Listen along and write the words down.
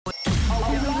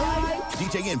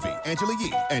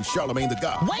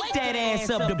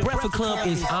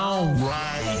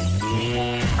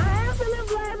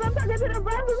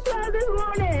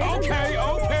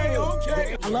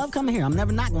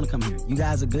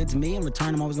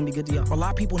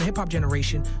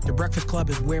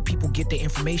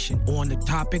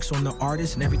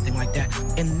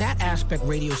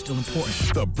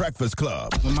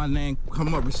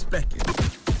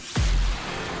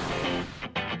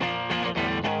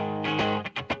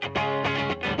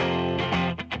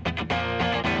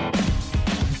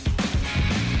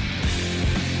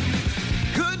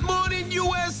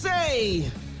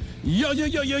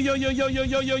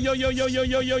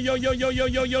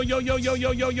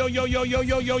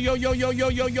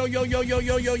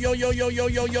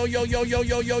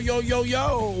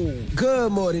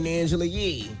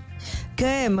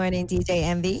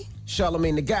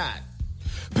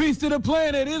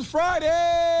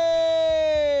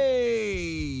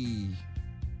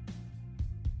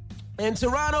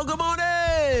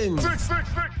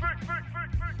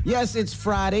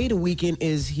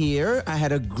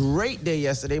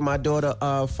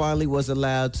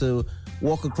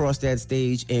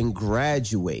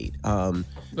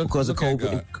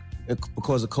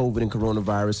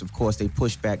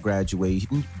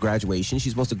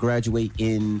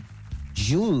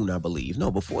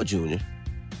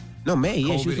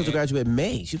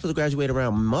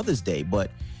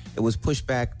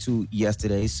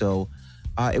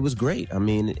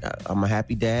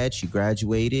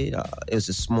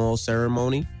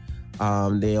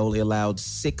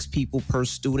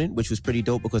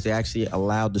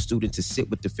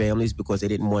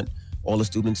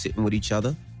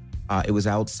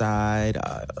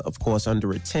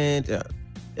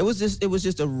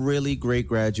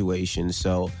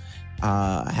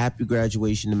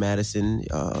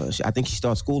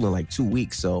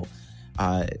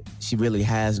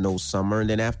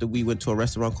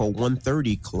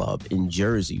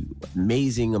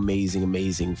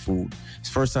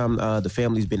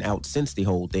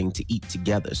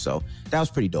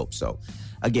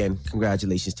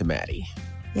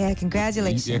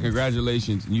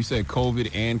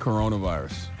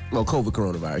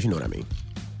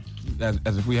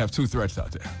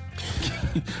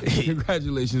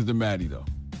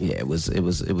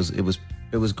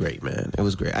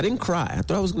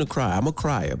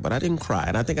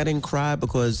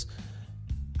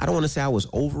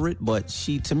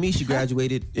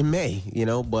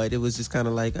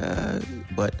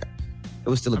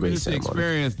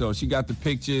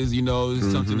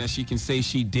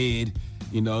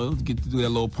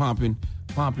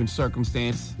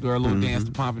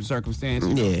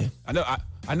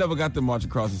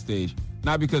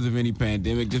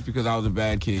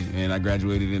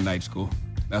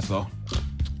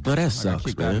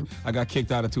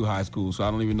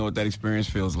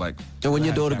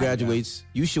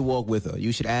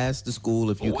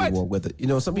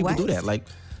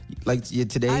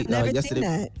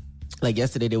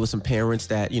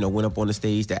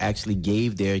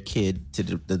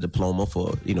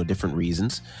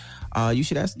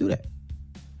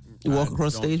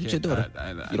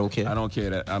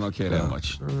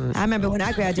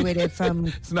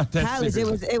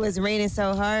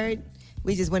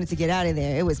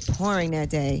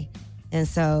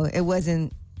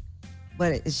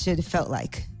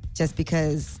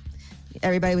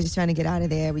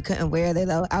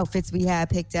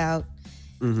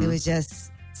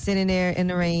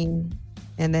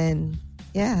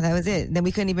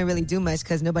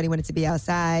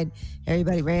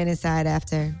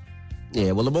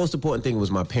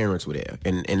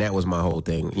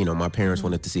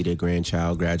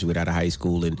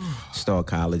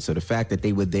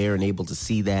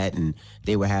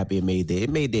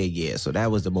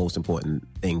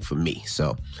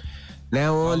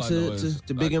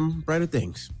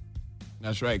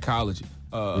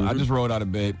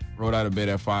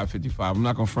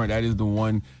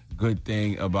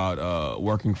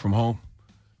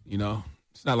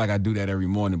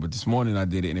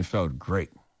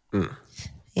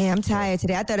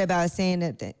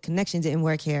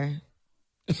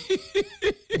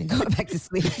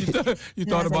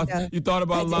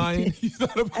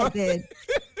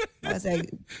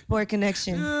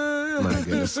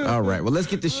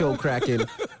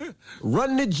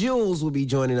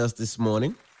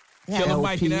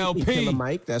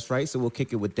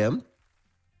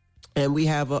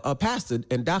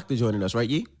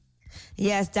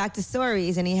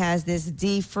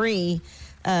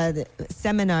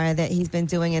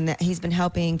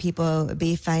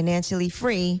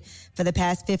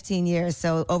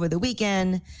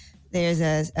there's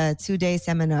a 2-day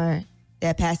seminar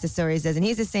that Pastor Soares does. And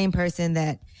he's the same person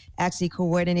that actually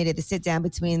coordinated the sit down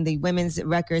between the women's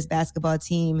Rutgers basketball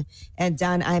team and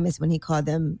Don Imus when he called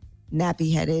them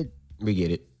nappy headed. We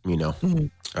get it, you know.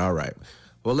 All right.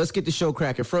 Well, let's get the show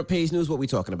cracking. Front page news, what we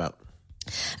talking about?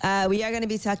 We are going to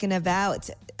be talking about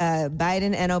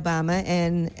Biden and Obama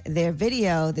and their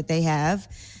video that they have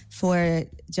for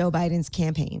Joe Biden's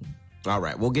campaign. All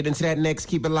right, we'll get into that next.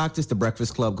 Keep it locked. It's The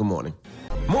Breakfast Club. Good morning.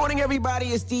 Morning, everybody.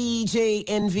 It's DJ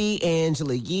Envy,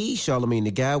 Angela Yee, Charlamagne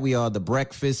the Guy. We are The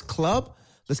Breakfast Club.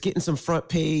 Let's get in some front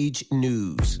page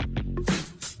news.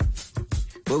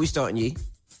 Where we starting, Yee?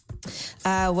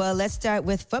 Well, let's start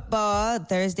with football.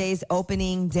 Thursday's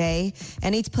opening day.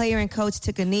 And each player and coach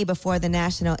took a knee before the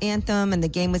national anthem. And the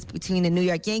game was between the New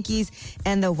York Yankees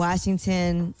and the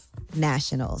Washington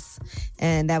Nationals.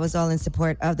 And that was all in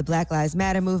support of the Black Lives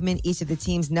Matter movement. Each of the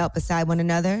teams knelt beside one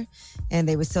another and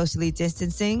they were socially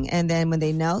distancing. And then when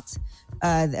they knelt,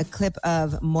 a clip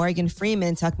of Morgan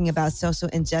Freeman talking about social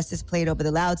injustice played over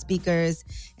the loudspeakers.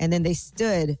 And then they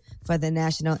stood for the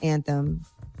national anthem.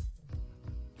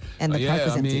 And the park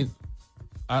was empty.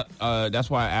 That's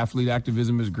why athlete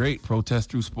activism is great. Protest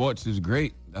through sports is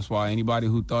great. That's why anybody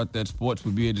who thought that sports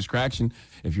would be a distraction,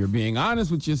 if you're being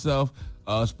honest with yourself,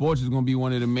 sports is going to be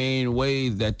one of the main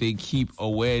ways that they keep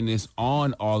awareness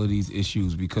on all of these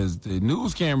issues because the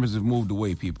news cameras have moved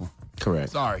away, people. Correct.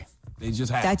 Sorry. They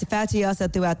just have. Dr. Fauci also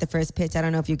threw out the first pitch. I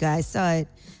don't know if you guys saw it,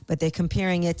 but they're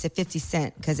comparing it to 50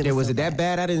 Cent because it was was so it that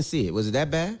bad? I didn't see it. Was it that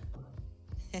bad?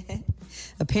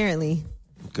 Apparently.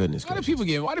 Goodness. Why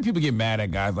do people get mad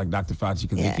at guys like Dr. Fauci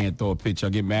because they can't throw a pitch, or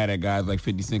get mad at guys like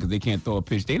 50 Cent because they can't throw a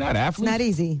pitch? They're not athletes. It's not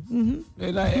easy.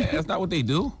 Mm-hmm. That's not what they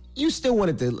do. You still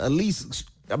wanted to at least.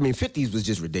 I mean, 50's was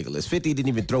just ridiculous. 50 didn't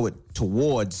even throw it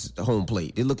towards the home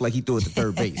plate. It looked like he threw it to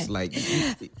third base. Like,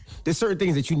 there's certain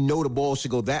things that you know the ball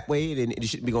should go that way, and it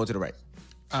shouldn't be going to the right.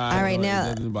 All right, now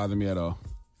that doesn't bother me at all.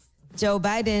 Joe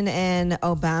Biden and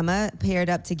Obama paired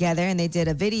up together, and they did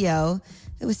a video.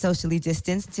 It was socially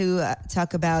distanced to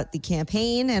talk about the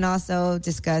campaign and also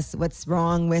discuss what's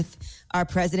wrong with our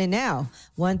president now.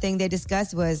 One thing they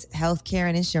discussed was health care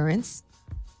and insurance.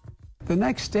 The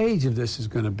next stage of this is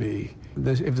going to be,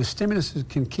 if the stimulus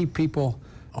can keep people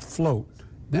afloat,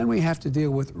 then we have to deal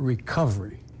with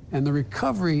recovery. And the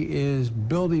recovery is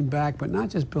building back, but not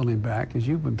just building back, as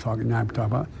you've been talking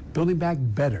about, building back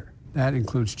better. That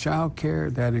includes child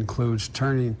care, that includes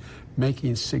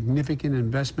making significant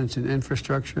investments in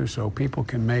infrastructure so people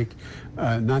can make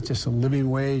not just a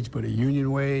living wage, but a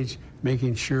union wage,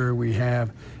 making sure we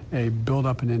have build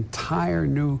up an entire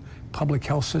new public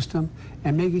health system,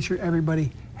 and making sure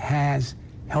everybody has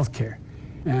health care.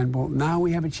 And well, now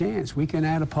we have a chance. We can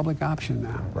add a public option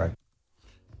now. Right.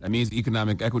 That means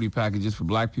economic equity packages for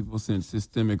black people, since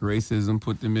systemic racism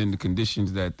put them in the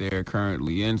conditions that they're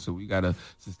currently in. So we got to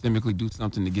systemically do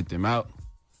something to get them out.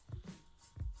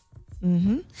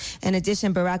 Mm-hmm. In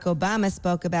addition, Barack Obama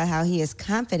spoke about how he is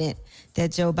confident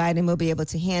that Joe Biden will be able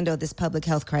to handle this public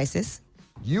health crisis.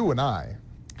 You and I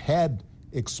had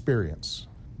experience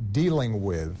dealing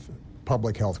with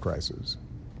public health crises.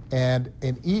 And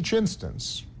in each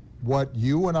instance, what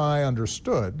you and I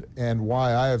understood, and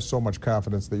why I have so much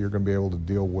confidence that you're going to be able to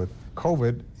deal with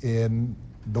COVID in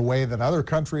the way that other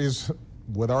countries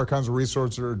with our kinds of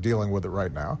resources are dealing with it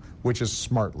right now, which is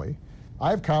smartly. I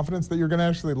have confidence that you're going to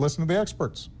actually listen to the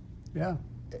experts. Yeah.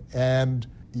 And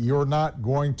you're not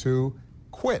going to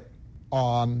quit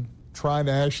on trying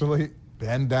to actually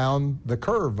bend down the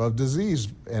curve of disease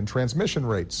and transmission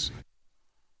rates.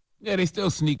 Yeah, they still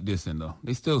sneak dissing, though.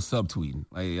 They still subtweeting.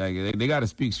 Like they got to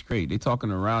speak straight. They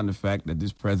talking around the fact that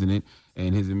this president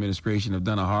and his administration have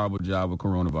done a horrible job with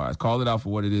coronavirus. Call it out for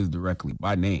what it is directly,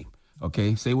 by name,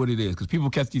 okay? Say what it is, because people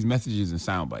catch these messages in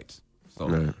sound bites.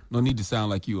 So no need to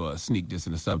sound like you sneak dissing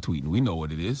and subtweeting. We know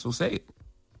what it is, so say it.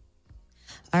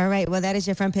 All right, well, that is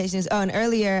your front page news. Oh, and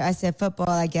earlier I said football,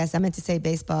 I guess. I meant to say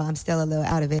baseball. I'm still a little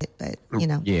out of it, but,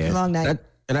 long night.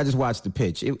 And I just watched the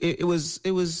pitch. It was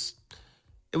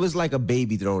like a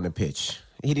baby throwing a pitch.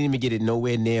 He didn't even get it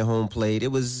nowhere near home plate.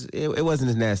 It wasn't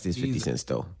as nasty as 50 Cent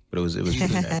though. But it was He's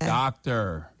a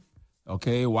doctor.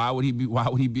 Okay, why would he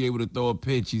be able to throw a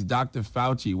pitch? He's Dr.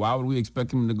 Fauci. Why would we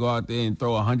expect him to go out there and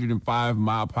throw a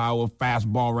 105-mile-per-hour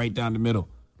fastball right down the middle?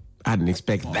 I didn't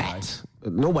expect that. Right.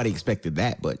 Nobody expected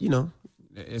that, but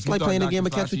it's like playing a game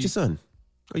of catch with your son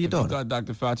or your daughter. If you thought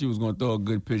Dr. Fauci was going to throw a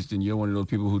good pitch, then you're one of those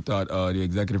people who thought the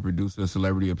executive producer of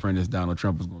Celebrity Apprentice, Donald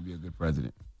Trump, was going to be a good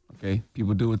president. Okay?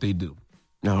 People do what they do.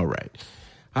 All right.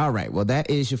 Well, that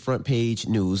is your front page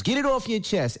news. Get it off your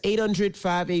chest.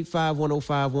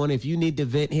 800-585-1051. If you need to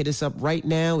vent, hit us up right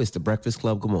now. It's The Breakfast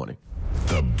Club. Good morning.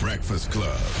 The Breakfast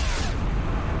Club.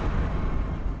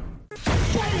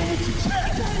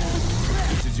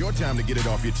 This is your time to get it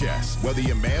off your chest, whether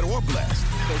you're mad or blessed.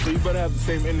 So you better have the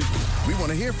same energy. We want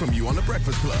to hear from you on The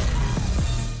Breakfast Club.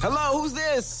 Hello, who's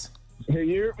this? Hey,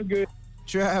 you're good.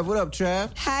 Trav, what up,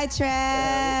 Trav? Hi,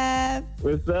 Trav.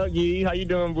 What's up, Yee? How you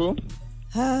doing, boo?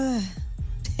 Good.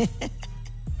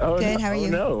 How are you?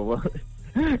 No.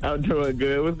 I'm doing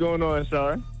good. What's going on,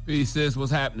 Shar? Peace, sis.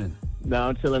 What's happening? No,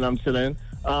 I'm chilling.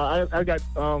 I got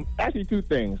actually two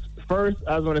things. First,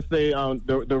 I was going to say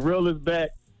the real is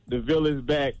back. The Ville is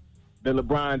back. The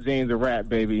LeBron James of rap,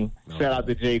 baby. Shout out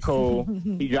to J. Cole.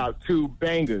 He dropped two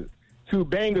bangers. Two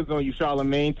bangers on you,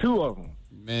 Charlamagne. Two of them.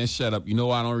 Man, shut up. You know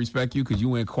why I don't respect you? Because you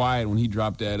went quiet when he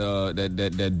dropped that dud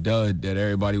that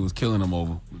everybody was killing him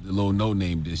over. The little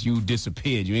no-name diss. You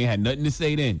disappeared. You ain't had nothing to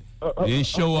say then. You didn't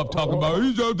show up talking about,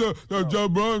 he dropped the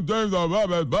LeBron James on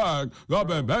Robert back.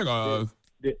 Robert bangers.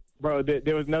 Bro,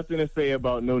 there was nothing to say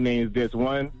about No Names diss.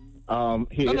 One,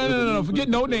 No. Forget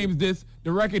No Names diss.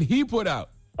 The record he put out.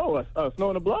 Oh, Snow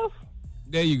in the Bluff?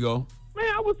 There you go.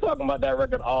 Man, I was talking about that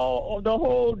record the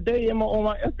whole day on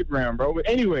my Instagram, bro. But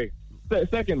anyway,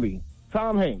 secondly,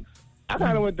 Tom Hanks. I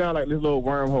kind of went down like this little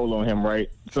wormhole on him, right?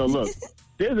 So look,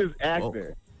 there's this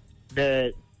actor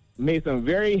that made some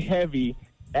very heavy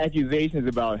accusations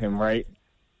about him, right?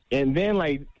 And then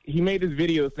like he made this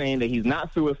video saying that he's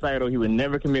not suicidal, he would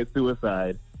never commit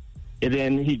suicide. And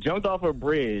then he jumped off a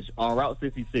bridge on Route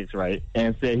 66, right,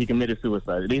 and said he committed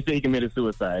suicide. They say he committed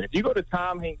suicide. If you go to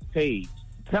Tom Hanks' page,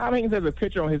 Tom Hanks has a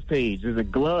picture on his page. There's a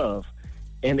glove,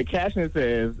 and the caption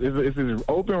says, it's this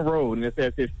open road, and it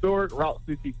says, Historic Route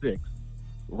 66.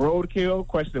 Roadkill, ?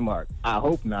 I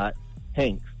hope not.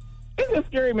 Hanks. It's just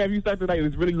scary, man, if you start to, like,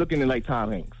 it's really looking at, like,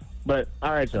 Tom Hanks. But,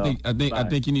 all right, y'all. I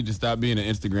think you need to stop being an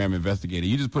Instagram investigator.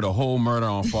 You just put a whole murder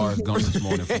on Forrest Gump this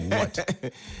morning for what?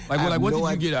 What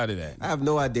did you get out of that? I have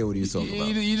no idea what he's talking about.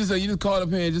 You just called up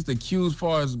here and just accused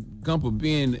Forrest Gump of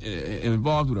being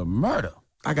involved with a murder.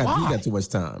 He got too much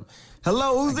time.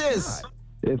 Hello, who's this?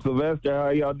 It's Sylvester. How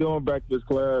y'all doing, Breakfast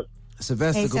Club?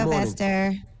 Sylvester, good morning.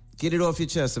 Sylvester. Get it off your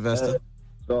chest, Sylvester.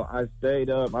 So I stayed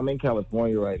up. I'm in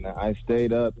California right now. I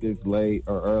stayed up this late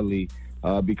or early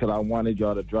because I wanted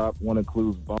y'all to drop one of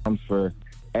Clue's bombs for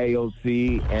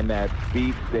AOC and that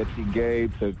speech that she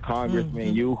gave to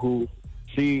Congressman Yoo-Hoo.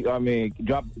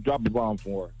 Drop a bomb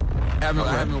for her. I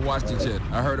haven't watched it yet.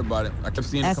 I heard about it. I kept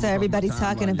seeing it. That's everybody's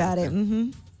talking about it.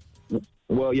 Mm-hmm.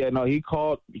 Well, yeah, no, he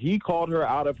called her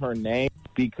out of her name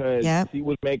because she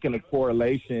was making a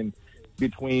correlation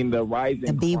between the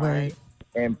rising crime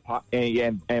and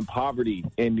poverty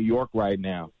in New York right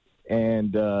now.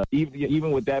 And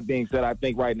even with that being said, I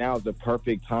think right now is the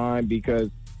perfect time because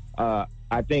I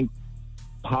think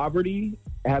poverty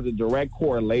has a direct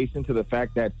correlation to the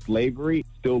fact that slavery is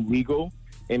still legal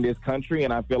in this country.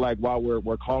 And I feel like while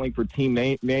we're calling for team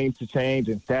names to change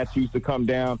and statutes to come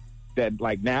down, that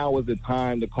like now is the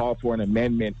time to call for an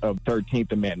amendment of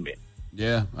 13th Amendment.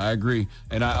 Yeah, I agree.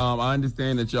 And I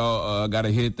understand that y'all got to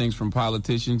hear things from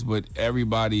politicians, but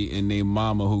everybody and their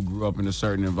mama who grew up in a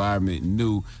certain environment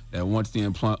knew that once the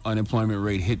unemployment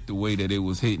rate hit the way that it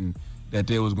was hitting, that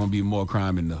there was going to be more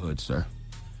crime in the hood, sir.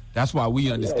 That's why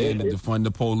we understand the defund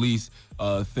the police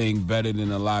thing better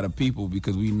than a lot of people,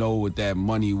 because we know what that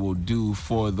money will do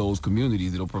for those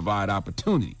communities. It'll provide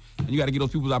opportunity. And you got to get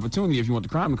those people's opportunity if you want the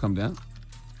crime to come down.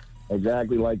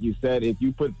 Exactly, like you said, if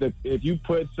you put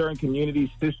certain communities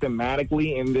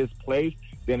systematically in this place,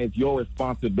 then it's your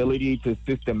responsibility to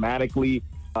systematically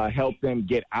help them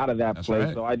get out of that place.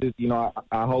 Right. So I just, I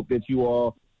hope that you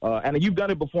all, and you've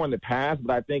done it before in the past,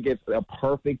 but I think it's a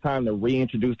perfect time to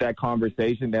reintroduce that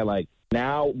conversation that like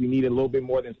now we need a little bit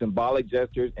more than symbolic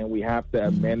gestures, and we have to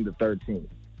amend the 13th.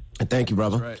 Thank you,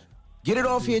 brother. Right. Get it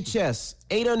off your chest.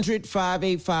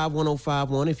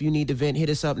 800-585-1051. If you need to vent,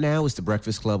 hit us up now. It's The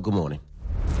Breakfast Club. Good morning.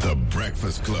 The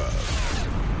Breakfast Club.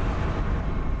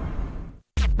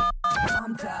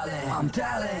 I'm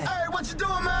dialing. Hey, what you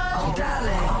doing, man? I'm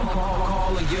dialing. I'm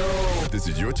calling you. This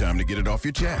is your time to get it off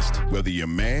your chest, whether you're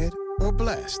mad or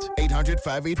blessed.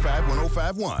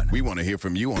 800-585-1051. We want to hear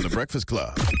from you on The Breakfast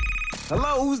Club.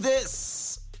 Hello, who's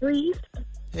this? Reese.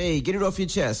 Hey, get it off your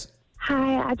chest.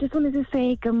 Hi, I just wanted to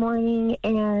say good morning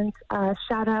and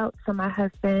shout out to my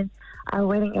husband. Our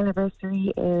wedding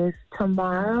anniversary is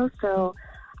tomorrow, so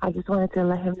I just wanted to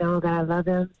let him know that I love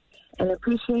him and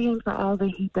appreciate him for all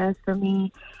that he does for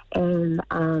me. And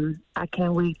I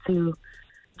can't wait to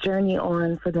journey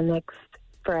on for the next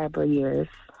forever years.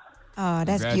 Oh,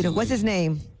 that's beautiful. What's his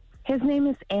name? His name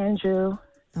is Andrew.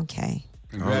 Okay.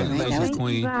 Congratulations, Thank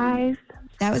Queen. you guys.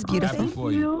 That was beautiful. Happy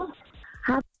for you.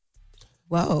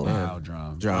 Whoa. Wow,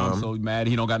 Drum. I'm so mad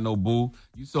he don't got no boo.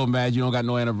 You so mad you don't got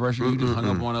no anniversary. You just hung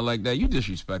up on her like that. You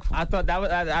disrespectful. I thought that was.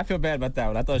 I feel bad about that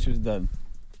one. I thought she was done.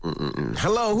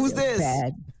 Hello, who's this?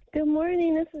 Bad. Good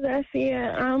morning. This is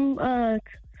Afia. I'm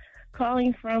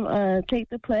calling from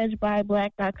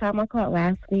TakeThePledgeBuyBlack.com. I called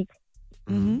last week.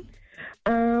 Mm-hmm.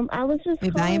 I was just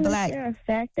calling to share a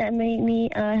fact that made me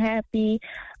happy.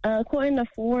 According to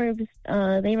Forbes,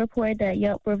 they reported that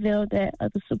Yelp revealed that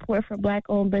the support for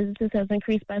Black-owned businesses has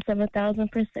increased by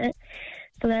 7,000%.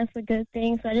 So that's a good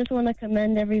thing. So I just want to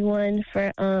commend everyone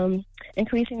for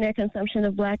increasing their consumption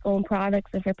of Black-owned products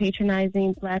and for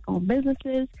patronizing Black-owned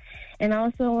businesses. And I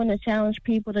also want to challenge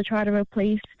people to try to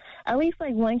replace at least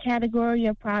like one category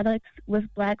of products with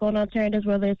Black-owned alternatives,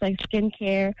 whether it's like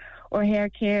skincare or hair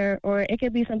care, or it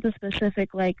could be something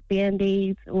specific like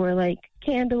Band-Aids or like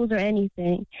candles or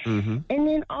anything. Mm-hmm. And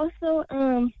then also,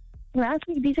 last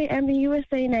week, DJ Envy, you were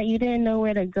saying that you didn't know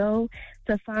where to go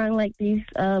to find like these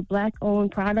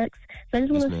Black-owned products. So I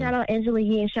just want to shout out Angela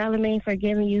Yee and Charlamagne for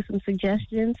giving you some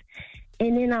suggestions.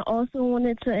 And then I also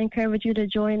wanted to encourage you to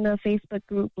join the Facebook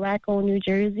group Black-owned New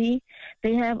Jersey.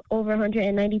 They have over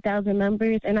 190,000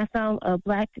 members, and I found a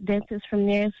Black dentist from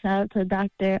there. Shout out to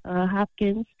Dr.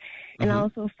 Hopkins. And I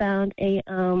also found a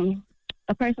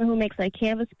person who makes like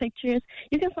canvas pictures.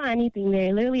 You can find anything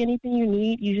there. Literally anything you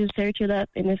need, you just search it up,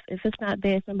 and if it's not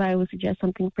there, somebody will suggest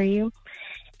something for you.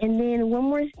 And then one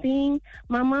more thing,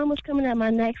 my mom was coming at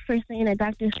my neck for saying that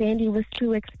Dr. Sandy was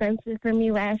too expensive for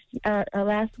me last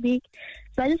week.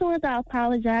 So I just wanted to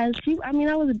apologize. I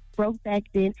was broke back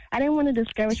then. I didn't want to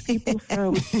discourage people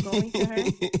from going to her.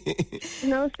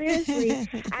 No, seriously.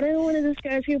 I didn't want to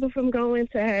discourage people from going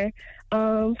to her.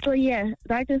 So yeah,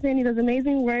 Dr. Sandy does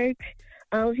amazing work.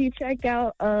 If you check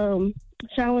out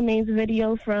Charlamagne's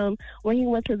video from when he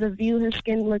went to The View, his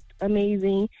skin looked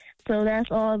amazing. So that's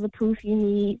all the proof you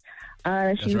need.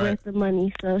 She's worth the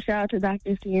money. So shout out to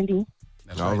Dr. Sandy.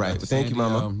 All right. Well, thank you,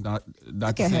 Mama.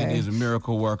 Dr. Sandy is a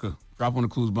miracle worker. Drop on the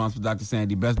clues bombs for Dr.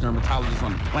 Sandy. Best dermatologist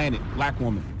on the planet. Black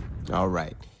woman. All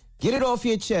right. Get it off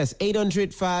your chest.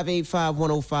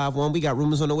 800-585-1051. We got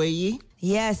rumors on the way, Yee?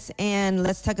 Yes, and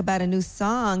let's talk about a new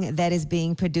song that is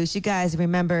being produced. You guys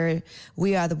remember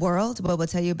We Are the World, but we'll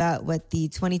tell you about what the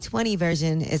 2020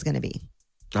 version is going to be.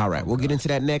 All right, we'll get into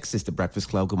that next. It's The Breakfast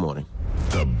Club. Good morning.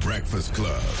 The Breakfast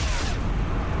Club.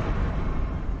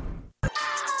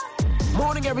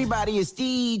 Morning, everybody. It's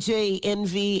DJ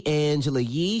Envy, Angela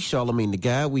Yee, Charlamagne the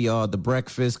Guy. We are The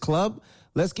Breakfast Club.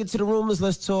 Let's get to the rumors.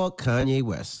 Let's talk Kanye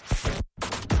West.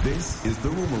 This is The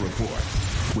Rumor Report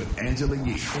with Angela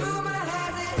Yee on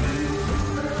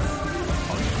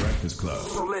The Breakfast Club.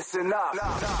 So listen up.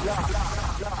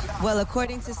 Well,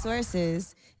 according to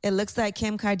sources, it looks like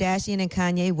Kim Kardashian and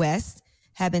Kanye West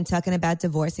have been talking about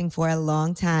divorcing for a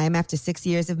long time after 6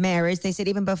 years of marriage. They said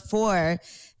even before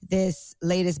this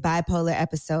latest bipolar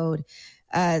episode,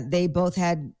 they both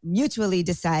had mutually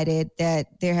decided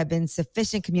that there have been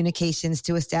sufficient communications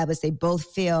to establish they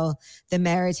both feel the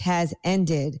marriage has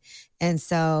ended. And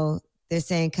so they're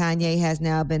saying Kanye has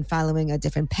now been following a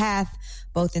different path,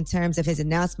 both in terms of his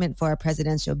announcement for a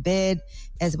presidential bid,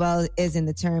 as well as in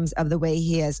the terms of the way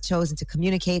he has chosen to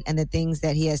communicate and the things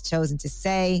that he has chosen to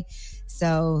say.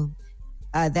 So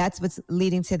that's what's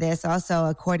leading to this. Also,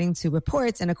 according to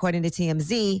reports and according to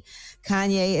TMZ,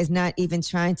 Kanye is not even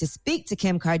trying to speak to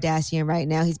Kim Kardashian right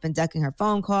now. He's been ducking her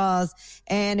phone calls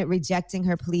and rejecting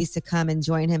her pleas to come and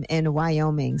join him in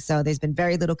Wyoming. So there's been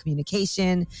very little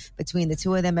communication between the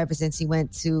two of them ever since he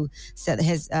went to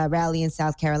his rally in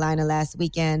South Carolina last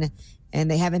weekend, and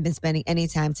they haven't been spending any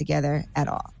time together at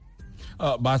all.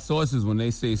 By sources, when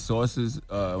they say sources,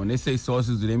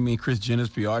 do they mean Kris Jenner's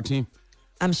PR team?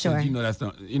 I'm sure. You know that's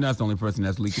the only person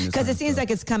that's leaking this. Because it seems like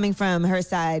it's coming from her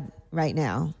side right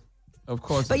now. Of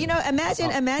course. But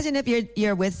imagine if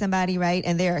you're with somebody, right,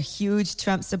 and they're a huge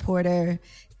Trump supporter,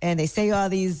 and they say all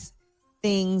these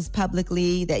things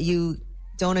publicly that you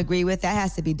don't agree with. That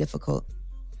has to be difficult.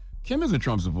 Kim is a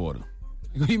Trump supporter.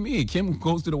 What do you mean? Kim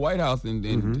goes to the White House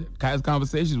and has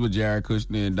conversations with Jared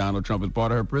Kushner and Donald Trump as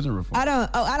part of her prison reform. I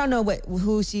don't know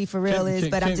who she for real is,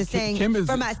 but I'm just saying. I was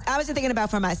just thinking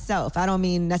about for myself. I don't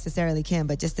mean necessarily Kim,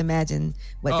 but just imagine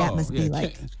what that must be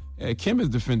like. Kim has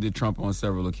defended Trump on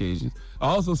several occasions. I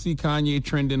also see Kanye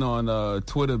trending on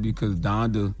Twitter because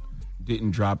Donda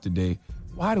didn't drop today.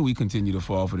 Why do we continue to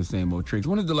fall for the same old tricks?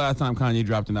 When is the last time Kanye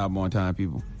dropped an album on time,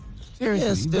 people?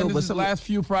 Seriously, this is the last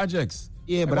few projects.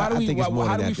 Yeah, but I think it's more than that.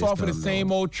 How do we fall for the time,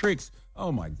 same old tricks?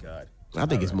 Oh my God! I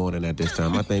think it's more than that this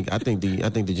time. I think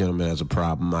the gentleman has a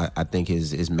problem. I think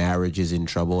his marriage is in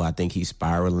trouble. I think he's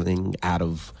spiraling out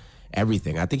of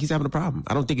everything. I think he's having a problem.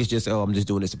 I don't think it's just, I'm just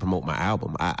doing this to promote my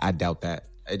album. I doubt that.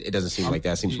 It doesn't seem like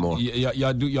that. It seems more.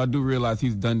 Y'all do realize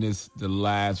he's done this the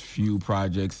last few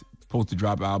projects, supposed to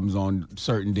drop albums on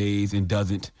certain days and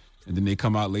doesn't. And then they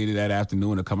come out later that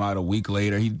afternoon or come out a week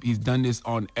later. He's done this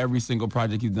on every single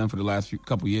project he's done for the last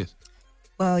couple years.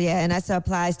 Well, yeah, and I saw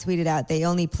Plies tweeted out they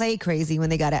only play Crazy when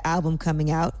they got an album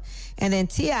coming out. And then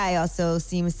T.I. also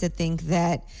seems to think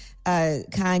that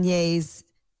Kanye's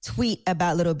tweet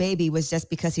about Lil Baby was just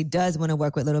because he does want to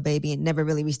work with Lil Baby and never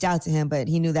really reached out to him, but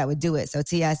he knew that would do it. So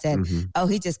T.I. said,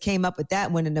 he just came up with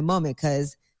that one in the moment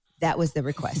because that was the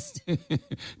request.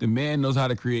 The man knows how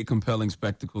to create compelling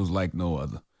spectacles like no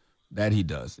other. That he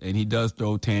does. And he does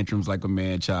throw tantrums like a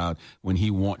man-child when he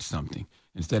wants something.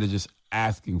 Instead of just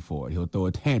asking for it, he'll throw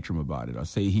a tantrum about it or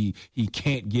say he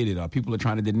can't get it or people are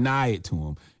trying to deny it to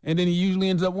him. And then he usually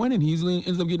ends up winning. He usually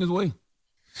ends up getting his way.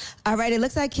 All right, it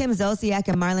looks like Kim Zolciak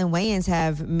and Marlon Wayans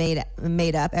have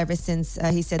made up ever since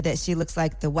he said that she looks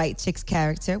like the White Chicks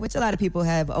character, which a lot of people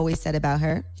have always said about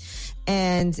her.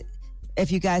 And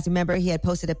if you guys remember, he had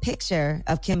posted a picture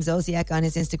of Kim Zolciak on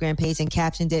his Instagram page and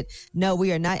captioned it, "No,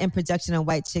 we are not in production on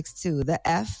White Chicks 2, the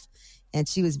F." And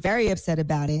she was very upset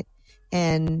about it.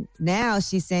 And now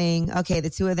she's saying, okay, the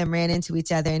two of them ran into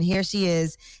each other. And here she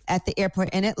is at the airport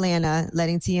in Atlanta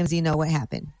letting TMZ know what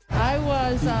happened. I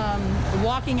was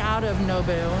walking out of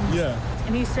Nobu. Yeah.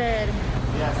 And he said,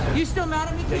 "You still mad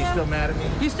at me, Kim? They still mad at me?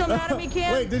 You still mad at me,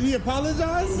 Kim?" Wait, did he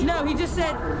apologize? No, he just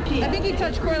said, I think he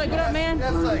touched Corey like, "What up, man?"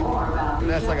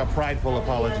 That's like a prideful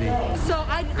apology. So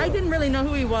I didn't really know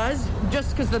who he was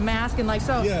just because the mask and like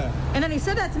so. Yeah. And then he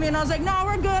said that to me and I was like, "No,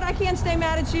 we're good. I can't stay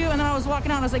mad at you." And then I was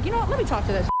walking out and I was like, you know what? Let me talk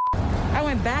to this. I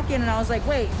went back in and I was like,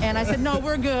 wait. And I said, "No,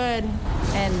 we're good."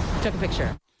 And took a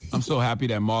picture. I'm so happy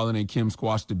that Marlon and Kim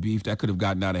squashed the beef. That could have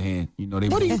gotten out of hand. You know,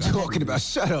 what are you talking about?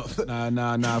 Shut up.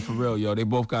 Nah, for real, yo. They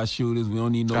both got shooters. We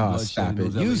don't need no bloodshed. Stop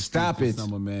it. You stop it.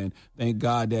 Summer, man. Thank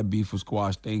God that beef was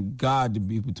squashed. Thank God the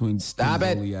beef between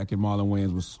Zolciak and Marlon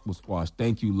Wayans was squashed.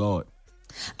 Thank you, Lord.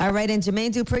 All right, and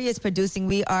Jermaine Dupri is producing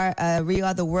We Are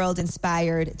the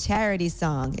World-inspired charity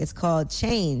song. It's called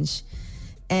Change.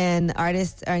 And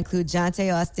artists include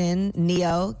Jonte Austin,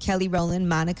 Neo, Kelly Rowland,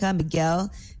 Monica, Miguel,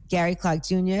 Gary Clark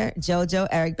Jr., JoJo,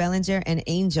 Eric Bellinger, and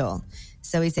Angel.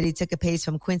 So he said he took a page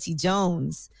from Quincy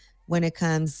Jones when it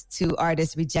comes to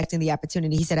artists rejecting the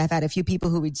opportunity. He said, "I've had a few people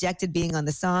who rejected being on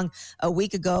the song. A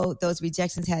week ago, those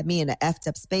rejections had me in an effed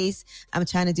up space. I'm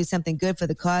trying to do something good for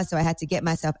the cause, so I had to get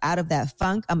myself out of that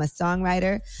funk. I'm a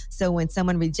songwriter, so when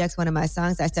someone rejects one of my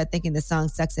songs, I start thinking the song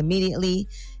sucks immediately."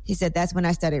 He said, "That's when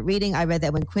I started reading. I read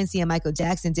that when Quincy and Michael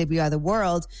Jackson did We Are the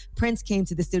World, Prince came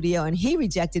to the studio and he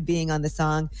rejected being on the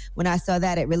song. When I saw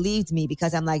that, it relieved me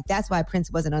because I'm like, that's why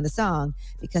Prince wasn't on the song,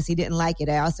 because he didn't like it."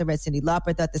 I also read Cyndi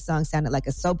Lauper thought the song sounded like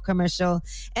a soap commercial.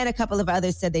 And a couple of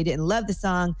others said they didn't love the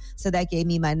song. So that gave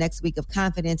me my next week of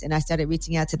confidence. And I started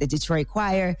reaching out to the Detroit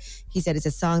Choir. He said it's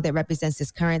a song that represents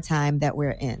this current time that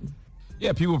we're in.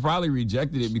 Yeah, people probably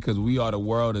rejected it because We Are the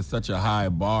World is such a high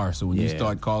bar. So when you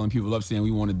start calling people up saying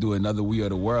we want to do another We Are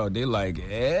the World, they're like,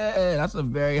 that's a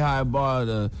very high bar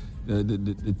to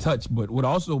touch. But what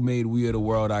also made We Are the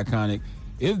World iconic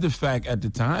is the fact at the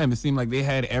time it seemed like they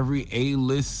had every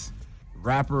A-list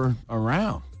rapper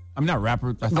around. I'm not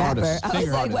rapper, that's artist,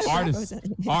 singer,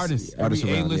 artist. Every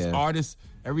A-list artist.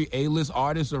 Every A-list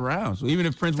artist around. So even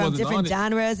if Prince from wasn't on it. Different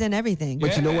genres and everything.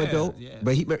 But you know what, though? Yeah.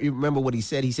 But you remember what he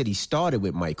said? He said he started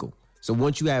with Michael. So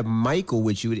once you have Michael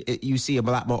with you, you see a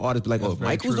lot more artists be like, "Oh, if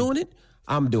Michael's doing it,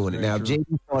 I'm doing it." Now, if Jay-Z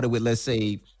started with, let's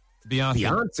say,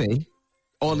 Beyonce,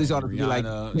 all these artists be like,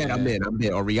 I'm in.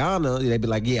 Or Rihanna, they'd be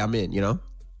like, yeah, I'm in, you know?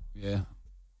 Yeah,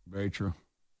 very true.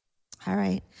 All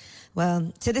right.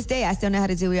 Well, to this day, I still know how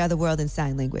to do We Are the World in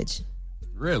sign language.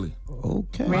 Really?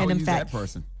 Okay. Random fact. That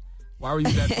person? Why were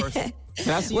you that person?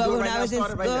 When I was in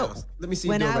school, let me see.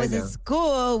 When I was in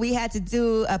school, we had to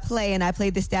do a play, and I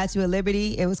played the Statue of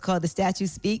Liberty. It was called The Statue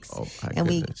Speaks,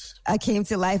 and I came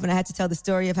to life, and I had to tell the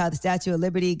story of how the Statue of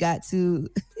Liberty got to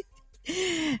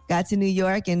New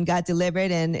York and got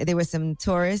delivered, and there were some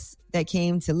tourists that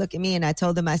came to look at me, and I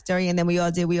told them my story, and then we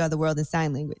all did We Are the World in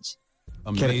sign language.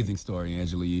 Amazing story,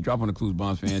 Angela Yee. Drop on the clues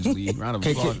bombs for Angela Yee. Round of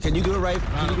applause. Can you do it right?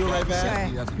 Can you do it right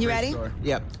back? Sure. You ready? Story.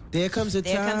 Yep. There comes a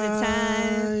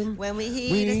time when we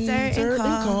heed a certain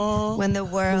call, when the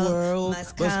world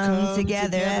must come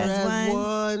together as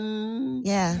one.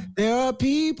 Yeah. There are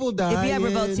people dying. If you have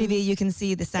Revolt TV, you can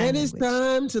see the sign and language. It's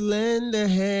time to lend a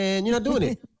hand. You're not doing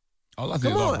it. Come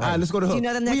on. All right, let's go to hook. You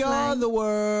know the next we line? Are the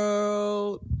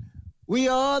world. We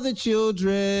are the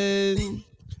children.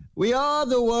 We are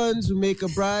the ones who make a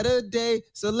brighter day,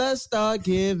 so let's start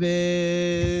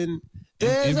giving.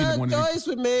 There's a choice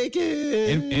we're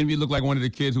making. Envy looked like one of the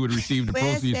kids who had received the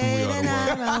proceeds from We Are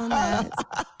the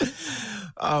World.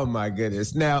 Oh, my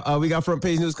goodness. Now, we got front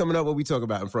page news coming up. What we talk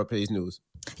about in front page news?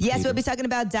 Yes, we'll be talking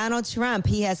about Donald Trump.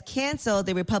 He has canceled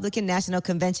the Republican National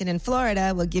Convention in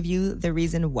Florida. We'll give you the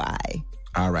reason why.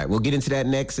 All right, we'll get into that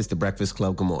next. It's the Breakfast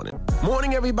Club. Good morning.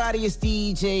 Morning, everybody. It's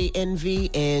DJ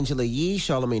Envy, Angela Yee,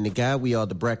 Charlamagne the Guy. We are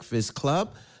the Breakfast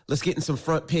Club. Let's get in some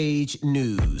front page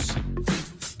news.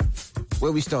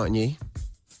 Where we starting, Yee?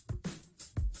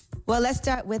 Well, let's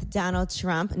start with Donald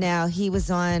Trump. Now, he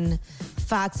was on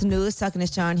Fox News talking to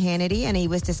Sean Hannity, and he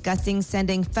was discussing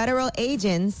sending federal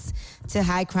agents to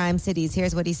high crime cities.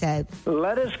 Here's what he said.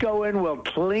 Let us go in, we'll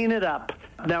clean it up.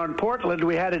 Now in Portland,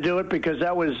 we had to do it because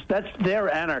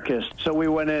they're anarchists. So we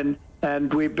went in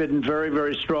and we've been very,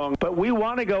 very strong. But we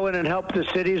want to go in and help the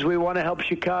cities. We want to help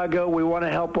Chicago. We want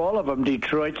to help all of them.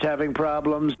 Detroit's having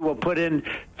problems. We'll put in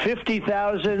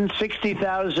 50,000,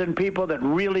 60,000 people that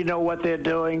really know what they're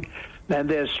doing, and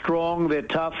they're strong, they're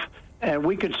tough. And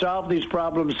we could solve these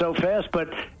problems so fast,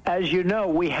 but as you know,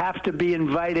 we have to be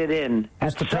invited in.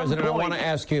 Mr. President, I want to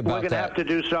ask you about that. We're going to have to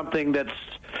do something that's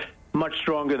much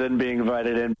stronger than being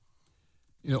invited in.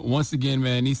 You know, once again,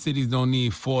 man, these cities don't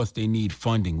need force, they need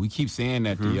funding. We keep saying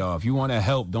that to y'all. If you want to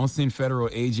help, don't send federal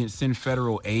agents, send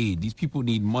federal aid. These people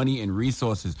need money and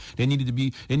resources. They need to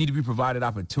be provided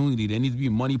opportunity. There needs to be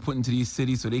money put into these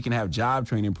cities so they can have job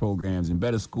training programs and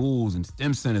better schools and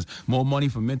STEM centers, more money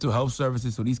for mental health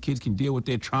services so these kids can deal with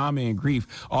their trauma and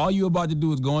grief. All you're about to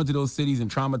do is go into those cities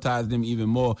and traumatize them even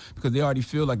more because they already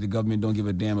feel like the government don't give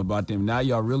a damn about them. Now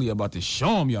y'all really about to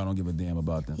show them y'all don't give a damn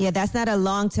about them. Yeah, that's not a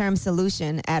long-term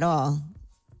solution at all.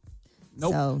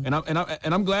 Nope. So.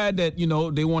 And I'm glad that, you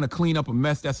know, they want to clean up a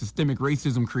mess that systemic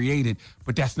racism created,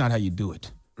 but that's not how you do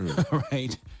it.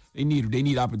 Right? They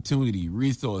need opportunity,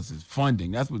 resources,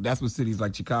 funding. That's what cities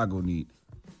like Chicago need.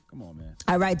 Come on, man.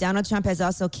 All right. Donald Trump has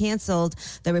also canceled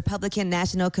the Republican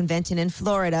National Convention in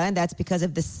Florida, and that's because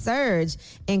of the surge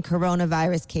in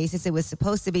coronavirus cases. It was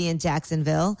supposed to be in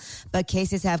Jacksonville, but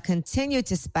cases have continued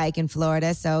to spike in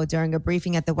Florida. So during a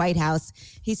briefing at the White House,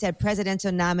 he said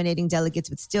presidential nominating delegates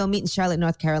would still meet in Charlotte,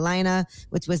 North Carolina,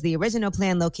 which was the original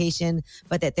planned location,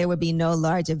 but that there would be no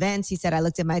large events. He said, I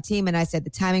looked at my team and I said, the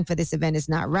timing for this event is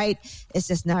not right. It's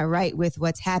just not right with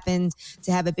what's happened.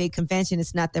 To have a big convention,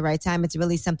 it's not the right time. It's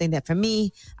really something that for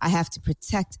me, I have to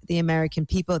protect the American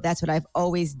people. That's what I've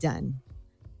always done.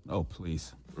 Oh,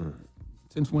 please.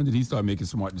 Since when did he start making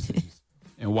smart decisions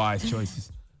and wise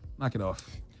choices? Knock it off.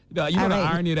 You know the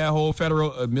irony of that whole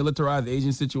federal militarized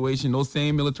agent situation? Those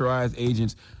same militarized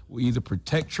agents will either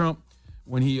protect Trump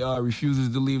when he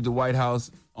refuses to leave the White House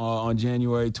on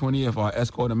January 20th or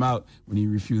escort him out when he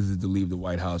refuses to leave the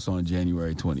White House on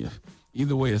January 20th.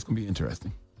 Either way, it's going to be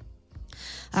interesting.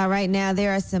 All right, now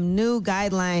there are some new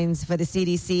guidelines for the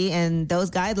CDC, and those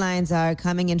guidelines are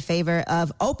coming in favor of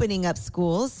opening up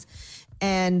schools.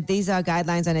 And these are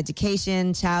guidelines on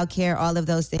education, childcare, all of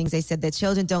those things. They said that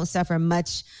children don't suffer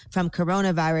much from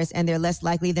coronavirus, and they're less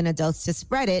likely than adults to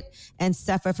spread it and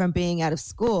suffer from being out of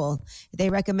school. They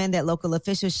recommend that local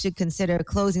officials should consider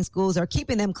closing schools or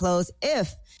keeping them closed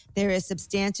if there is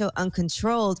substantial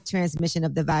uncontrolled transmission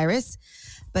of the virus.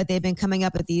 But they've been coming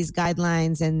up with these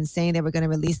guidelines and saying that we're going to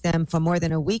release them for more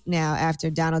than a week now after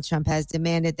Donald Trump has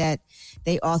demanded that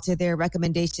they alter their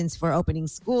recommendations for opening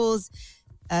schools.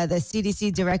 The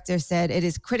CDC director said it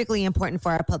is critically important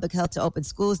for our public health to open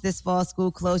schools this fall.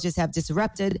 School closures have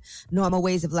disrupted normal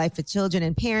ways of life for children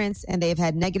and parents, and they have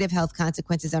had negative health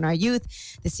consequences on our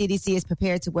youth. The CDC is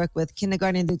prepared to work with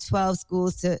kindergarten through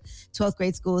 12th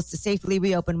grade schools to safely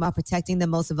reopen while protecting the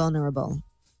most vulnerable.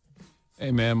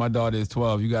 Hey, man, my daughter is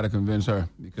 12. You got to convince her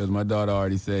because my daughter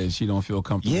already says she don't feel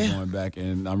comfortable going back,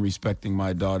 and I'm respecting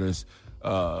my daughter's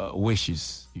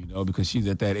wishes, you know, because she's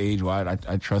at that age where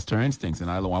I trust her instincts,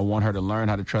 and I want her to learn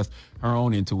how to trust her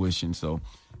own intuition. So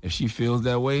if she feels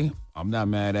that way, I'm not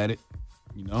mad at it.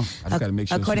 You know, I just got to make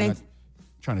sure she's not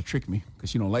trying to trick me because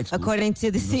she don't like school. According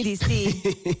to the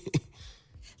CDC,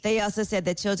 they also said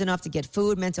that children often get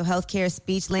food, mental health care,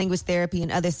 speech, language therapy,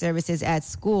 and other services at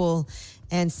school.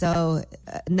 And so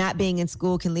not being in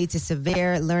school can lead to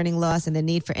severe learning loss, and the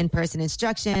need for in-person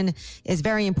instruction is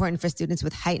very important for students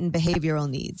with heightened behavioral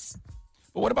needs.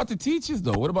 But what about the teachers,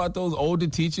 though? What about those older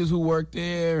teachers who work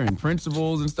there and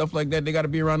principals and stuff like that? They got to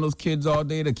be around those kids all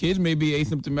day. The kids may be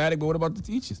asymptomatic, but what about the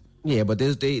teachers? Yeah, but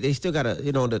they still got to,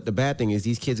 you know, the bad thing is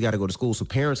these kids got to go to school so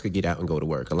parents could get out and go to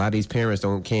work. A lot of these parents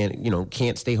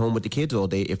can't stay home with the kids all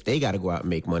day if they got to go out and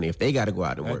make money, if they got to go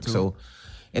out and work. So,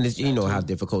 and it's, you know how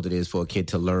difficult it is for a kid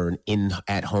to learn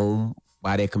at home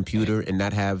by their computer and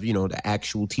not have, the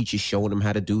actual teacher showing them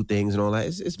how to do things and all that.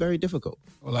 It's very difficult.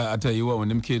 Well, I tell you what, when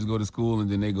them kids go to school and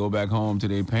then they go back home to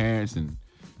their parents and,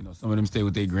 some of them stay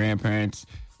with their grandparents,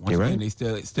 once again, they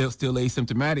still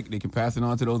asymptomatic. They can pass it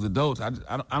on to those adults. I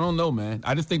don't know, man.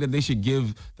 I just think that they should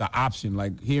give the option.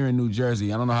 Like here in New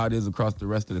Jersey, I don't know how it is across the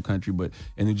rest of the country, but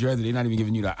in New Jersey, they're not even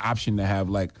giving you the option to have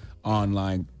like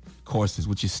online courses,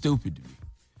 which is stupid to me.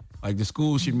 Like the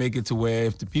school should make it to where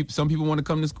if some people want to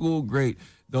come to school, great.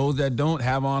 Those that don't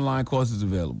have online courses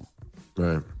available.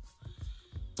 Right.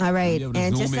 All right.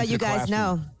 And just so you guys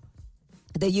know,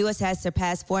 the U.S. has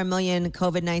surpassed 4 million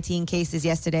COVID-19 cases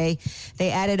yesterday.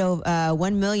 They added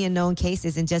 1 million known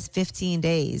cases in just 15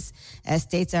 days as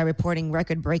states are reporting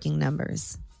record-breaking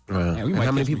numbers.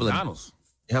 How many people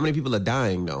are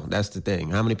dying, though? That's the thing.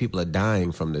 How many people are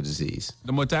dying from the disease?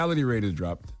 The mortality rate has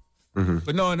dropped. Mm-hmm.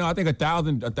 But no, I think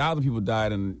 1,000 people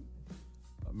died in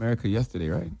America yesterday,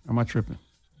 right? Am I tripping?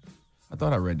 I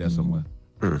thought I read that somewhere.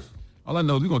 Mm. All I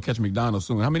know is we're going to catch McDonald's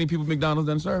soon. How many people McDonald's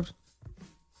done served?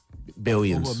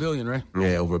 Billions. Over 1 billion, right?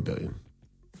 Yeah, over 1 billion.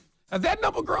 Has that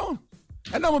number grown?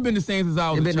 That number been the same since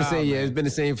I was a child. It's been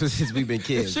the same since we've been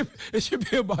kids. It should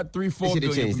be about 3-4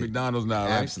 billion for McDonald's now,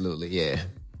 right? Absolutely, yeah.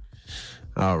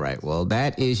 All right, well,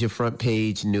 that is your front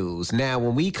page news. Now,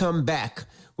 when we come back,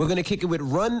 we're going to kick it with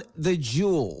Run the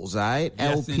Jewels, all right?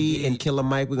 Yes, LP indeed. and Killer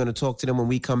Mike, we're going to talk to them when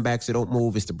we come back, so don't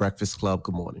move. It's The Breakfast Club.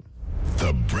 Good morning.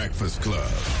 The Breakfast Club.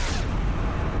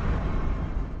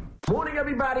 Morning,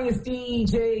 everybody. It's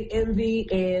DJ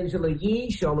Envy, Angela Yee,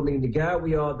 Charlamagne the Guy.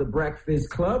 We are The Breakfast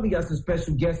Club. We got some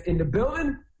special guests in the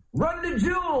building. Run the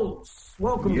Jewels.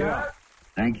 Welcome, guys.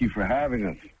 Thank you for having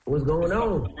us. What's going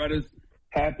on? Brothers,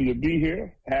 happy to be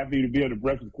here. Happy to be on The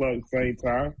Breakfast Club at the same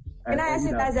time. Can I ask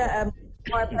you guys a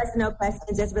more personal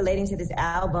question just relating to this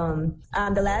album?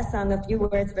 The last song, A Few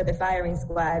Words for the Firing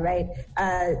Squad, right?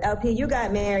 LP, you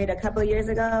got married a couple years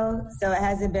ago, so it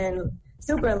hasn't been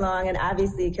super long, and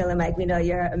obviously, Killer Mike, we know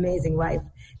you're an amazing wife.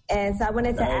 And so I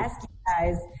wanted to ask you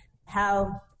guys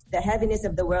how the heaviness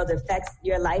of the world affects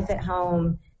your life at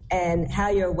home and how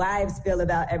your wives feel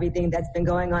about everything that's been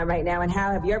going on right now, and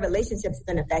how have your relationships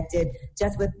been affected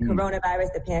just with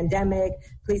coronavirus, the pandemic,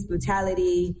 police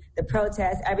brutality, the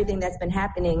protests, everything that's been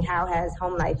happening. How has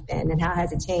home life been, and how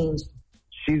has it changed?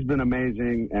 She's been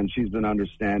amazing, and she's been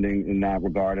understanding in that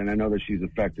regard, and I know that she's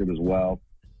affected as well.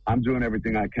 I'm doing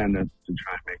everything I can to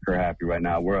try and make her happy right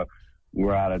now.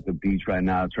 We're out at the beach right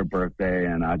now. It's her birthday,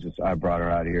 and I brought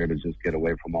her out here to just get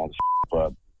away from all the shit.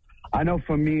 But I know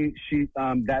for me,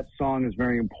 that song is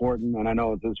very important, and I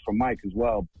know it is for Mike as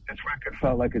well. This record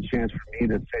felt like a chance for me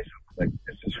to say something like,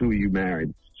 this is who you married.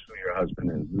 This is who your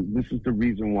husband is. This is the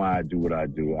reason why I do what I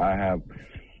do. I have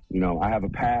a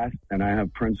past and I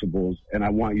have principles, and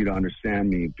I want you to understand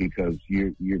me because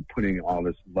you're putting all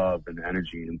this love and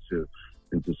energy into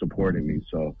supporting me.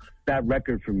 So that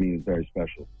record for me is very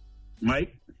special.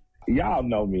 Mike? Y'all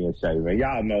know me and Shay, man.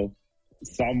 Y'all know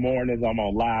some mornings I'm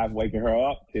on live waking her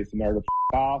up, pissing her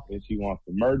the off, and she wants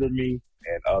to murder me,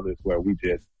 and others where we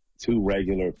just two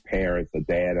regular parents, a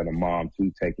dad and a mom,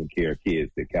 two taking care of kids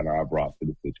that kind of are brought to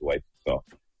the situation. So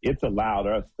it's allowed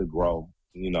us to grow,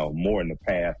 more in the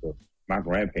path of my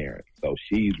grandparents. So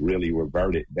she's really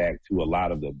reverted back to a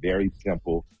lot of the very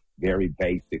simple, very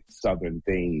basic Southern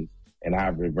things. And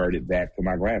I've reverted back to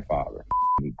my grandfather,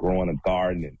 growing a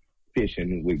garden and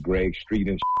fishing with Greg Street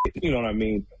and shit. You know what I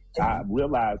mean? I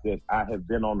realized that I have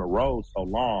been on the road so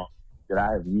long that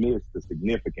I have missed a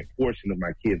significant portion of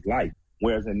my kids' life.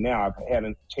 Whereas now I've had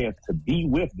a chance to be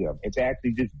with them and to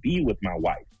actually just be with my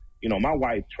wife. My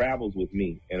wife travels with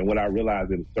me. And what I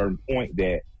realized at a certain point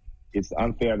that it's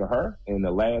unfair to her. In the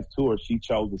last tour, she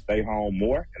chose to stay home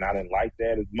more, and I didn't like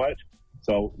that as much.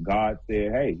 So God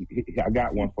said, hey, I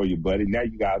got one for you, buddy. Now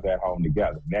you guys are at home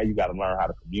together. Now you got to learn how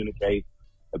to communicate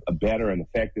better and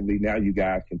effectively. Now you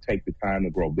guys can take the time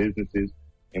to grow businesses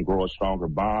and grow a stronger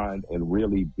bond and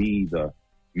really be the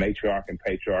matriarch and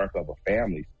patriarch of a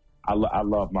family. I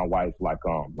love my wife like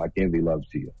Envy loves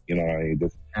you. You know what I mean?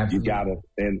 You gotta,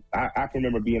 and I can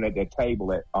remember being at that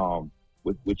table at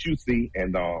with UC,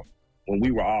 and when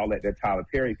we were all at that Tyler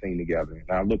Perry thing together.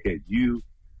 And I look at you,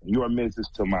 your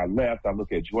Mrs. to my left. I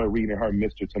look at Joy Reid and her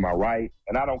Mr. to my right.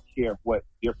 And I don't care what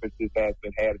differences has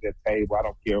been had at that table. I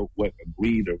don't care what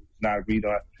agreed or not agreed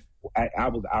on.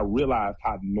 I realized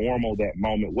how normal that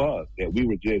moment was, that we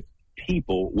were just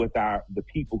people with the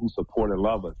people who support and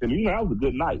love us. And that was a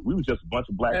good night. We were just a bunch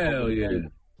of black people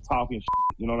talking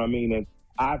shit, you know what I mean? And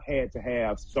I've had to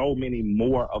have so many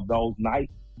more of those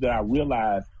nights that I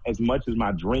realized, as much as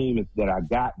my dream is that I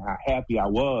got and how happy I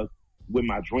was with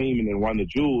my dream and then Run the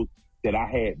Jewels, that I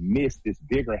had missed this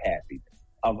bigger happiness.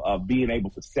 of being able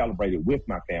to celebrate it with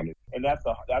my family. And that's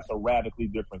a radically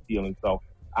different feeling. So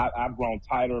I've grown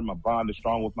tighter. My bond is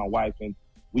strong with my wife, and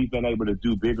we've been able to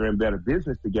do bigger and better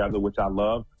business together, which I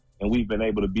love. And we've been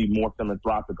able to be more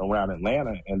philanthropic around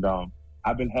Atlanta. And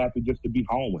I've been happy just to be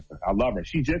home with her. I love her.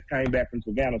 She just came back from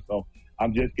Savannah, so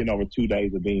I'm just getting over 2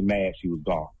 days of being mad she was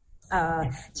gone.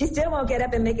 She still won't get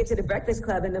up and make it to the Breakfast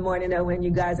Club in the morning, though, when you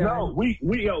guys are No,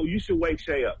 you should wake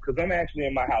Shay up, because I'm actually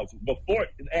in my house. Before,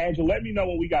 Angela, let me know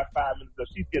when we got 5 minutes,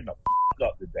 because she's getting the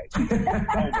up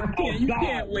today. You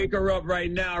can't wake her up right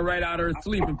now, right out of her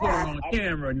sleep, and put her on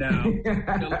camera now.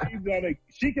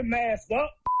 She can mask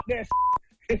up. That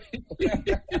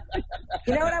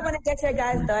You know what I want to get your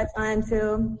guys' thoughts on,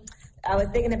 too? I was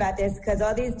thinking about this because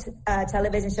all these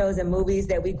television shows and movies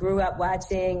that we grew up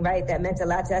watching, right, that meant a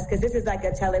lot to us, because this is like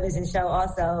a television show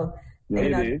also,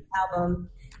 album.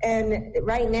 And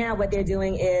right now what they're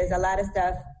doing is a lot of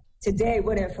stuff today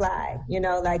wouldn't fly.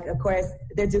 Like, of course,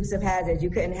 the Dukes of Hazzard,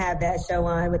 you couldn't have that show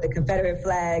on with the Confederate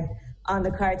flag on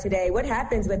the card today. What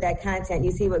happens with that content?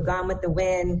 You see with Gone with the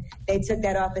Wind, they took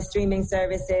that off of streaming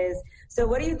services. So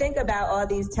what do you think about all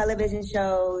these television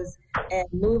shows and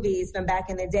movies from back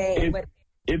in the day?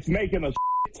 It's making a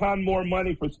ton more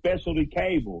money for specialty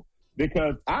cable,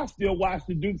 because I still watch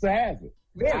the Dukes of Hazzard.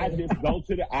 Really? I just go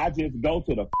to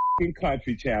the fucking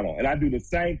Country Channel, and I do the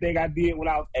same thing I did when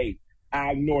I was 8.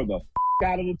 I ignore the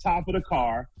out of the top of the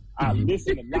car. I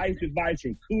listen to life advice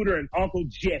from Cooter and Uncle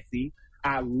Jesse.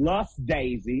 I lust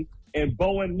Daisy, and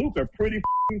Bo and Luke are pretty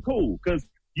cool, because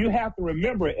you have to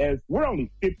remember, as we're only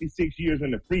 56 years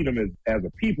into freedom as a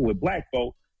people with black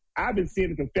folk, I've been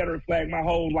seeing the Confederate flag my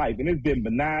whole life, and it's been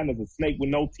benign as a snake with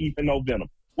no teeth and no venom.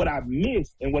 What I've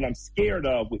missed and what I'm scared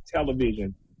of with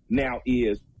television now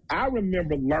is I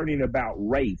remember learning about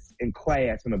race and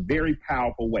class in a very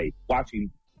powerful way,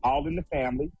 watching All in the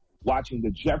Family, watching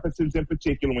the Jeffersons in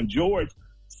particular, when George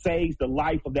saves the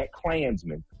life of that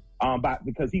Klansman.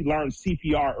 Because he learned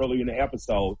CPR earlier in the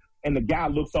episode, and the guy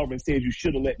looks over and says, "You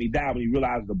should have let me die," when he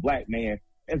realized the black man.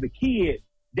 As a kid,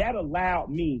 that allowed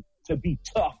me to be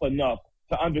tough enough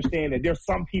to understand that there's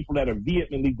some people that are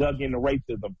vehemently dug into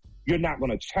racism. You're not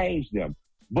going to change them.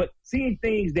 But seeing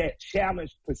things that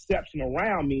challenge perception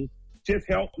around me just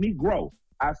helped me grow.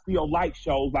 I still like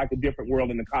shows like A Different World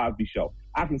and The Cosby Show.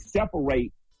 I can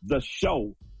separate the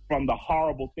show from the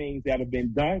horrible things that have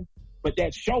been done, but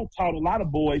that show taught a lot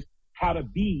of boys how to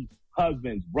be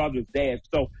husbands, brothers, dads.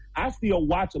 So I still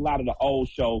watch a lot of the old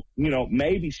shows.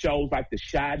 Maybe shows like The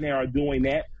Chi now are doing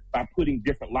that by putting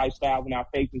different lifestyles in our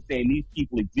face and saying these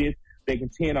people exist. They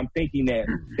contend. I'm thinking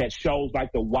that shows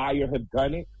like The Wire have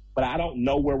done it, but I don't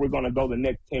know where we're going to go the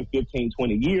next 10, 15,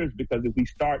 20 years, because if we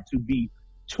start to be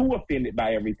too offended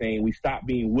by everything, we stop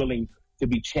being willing to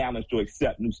be challenged to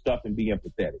accept new stuff and be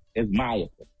empathetic. Is my opinion.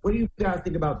 What do you guys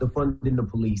think about defunding the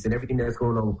police and everything that's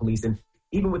going on with police? And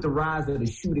even with the rise of the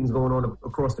shootings going on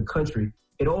across the country,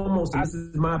 it almost, and this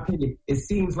is my opinion, it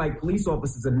seems like police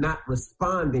officers are not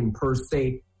responding per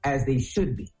se as they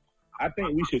should be. I think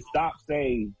we should stop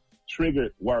saying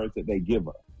triggered words that they give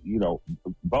us.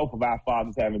 Both of our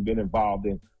fathers having been involved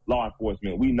in law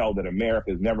enforcement, we know that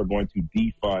America is never going to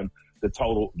defund the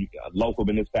total local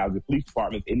municipality police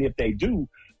departments. And if they do,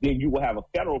 then you will have a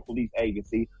federal police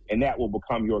agency, and that will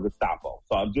become your Gestapo.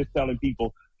 So I'm just telling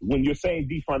people, when you're saying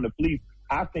defund the police,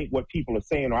 I think what people are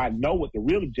saying, or I know what the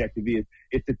real objective is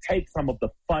to take some of the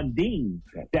funding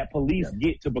that police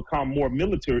get to become more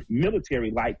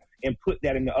military-like and put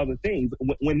that into other things.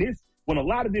 When a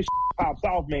lot of this pops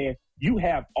off, man, you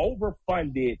have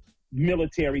overfunded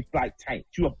military-like tanks.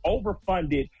 You have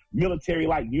overfunded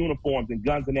military-like uniforms and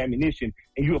guns and ammunition,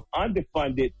 and you have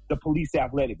underfunded the police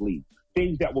athletic league,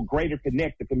 things that will greater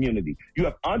connect the community. You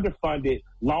have underfunded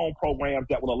loan programs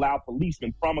that will allow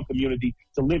policemen from a community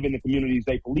to live in the communities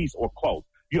they police or close.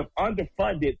 You have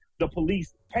underfunded the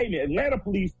police payment. Atlanta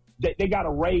police, they got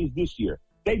a raise this year.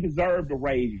 They deserved a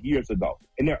raise years ago.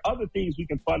 And there are other things we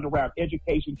can fund around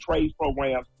education, trades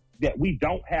programs, that we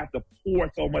don't have to pour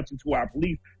so much into our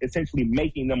police, essentially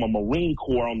making them a Marine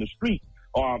Corps on the street,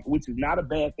 which is not a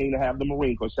bad thing to have the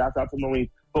Marine Corps. Shouts out to Marines.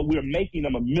 But we're making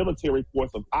them a military force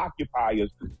of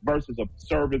occupiers versus of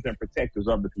servants and protectors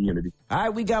of the community. All right,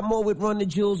 we got more with Run the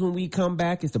Jewels when we come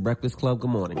back. It's the Breakfast Club.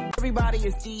 Good morning. Everybody,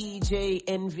 it's DJ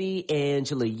Envy,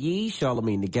 Angela Yee,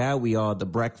 Charlamagne the Guy. We are the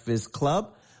Breakfast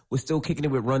Club. We're still kicking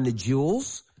it with Run the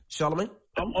Jewels. Charlamagne?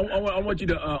 I want you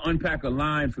to unpack a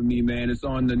line for me, man. It's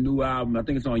on the new album. I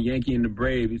think it's on Yankee and the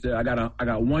Brave. He said, I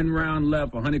got 1 round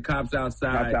left, 100 cops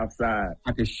outside.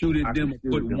 I can shoot at them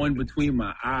and put one between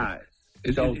my eyes.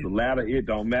 It shows the latter. It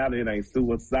don't matter. It ain't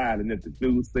suicide. And if the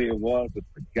dude say it was, it's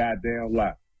a goddamn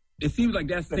lie. It seems like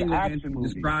that single answer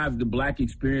describes the black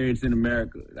experience in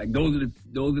America. Like those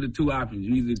are the two options.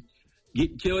 You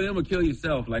either kill them or kill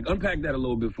yourself. Like unpack that a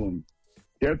little bit for me.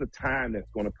 There's a time that's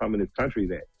going to come in this country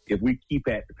that if we keep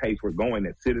at the pace we're going,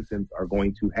 that citizens are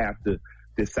going to have to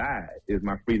decide, is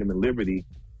my freedom and liberty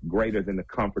greater than the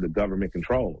comfort of government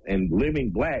control? And living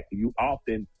black, you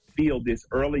often feel this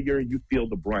earlier. You feel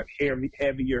the brunt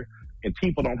heavier, and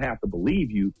people don't have to believe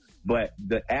you. But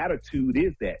the attitude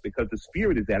is that, because the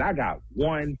spirit is that I got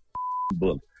one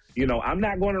book. You know, I'm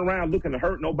not going around looking to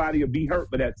hurt nobody or be hurt,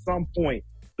 but at some point,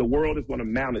 the world is going to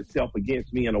mount itself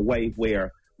against me in a way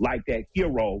where, like that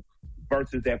hero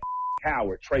versus that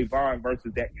coward, Trayvon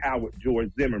versus that coward,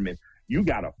 George Zimmerman, you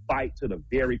got to fight to the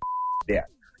very death.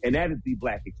 And that is the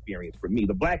black experience for me.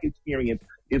 The black experience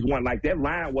is one like that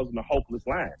line wasn't a hopeless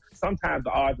line. Sometimes the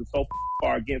odds are so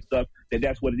far against us that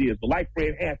that's what it is. But like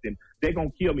Fred Hampton, they're going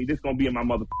to kill me. This going to be in my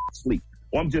motherfucking sleep.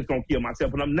 Or I'm just going to kill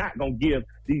myself. But I'm not going to give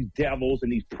these devils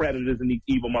and these predators and these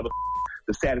evil motherfuckers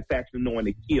the satisfaction of knowing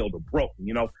they killed or broken,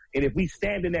 you know? And if we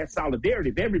stand in that solidarity,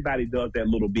 if everybody does that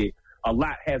little bit, a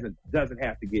lot doesn't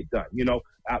have to get done. You know,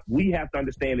 we have to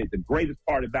understand that the greatest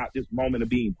part about this moment of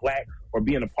being black or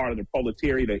being a part of the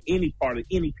proletariat or any part of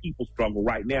any people struggle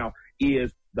right now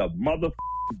is the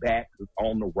motherfucking back is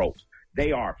on the ropes.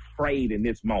 They are afraid in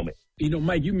this moment. You know,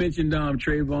 Mike, you mentioned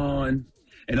Trayvon,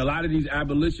 and a lot of these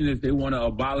abolitionists, they want to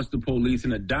abolish the police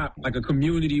and adopt like a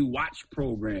community watch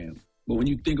program. But when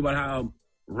you think about how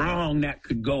wrong that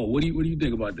could go, what do you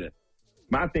think about that?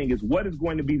 My thing is, what is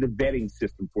going to be the vetting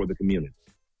system for the community?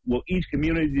 Will each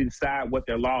community decide what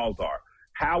their laws are?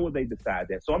 How will they decide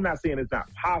that? So I'm not saying it's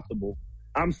not possible.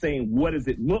 I'm saying, what does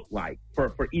it look like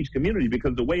for each community?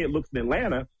 Because the way it looks in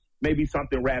Atlanta may be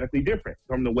something radically different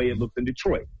from the way it looks in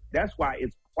Detroit. That's why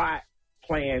it's plot,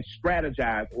 plan,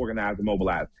 strategize, organize, and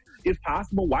mobilize. It's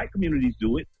possible white communities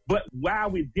do it, but while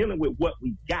we're dealing with what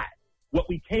we got, what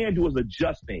we can do is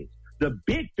adjust things. The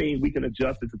big thing we can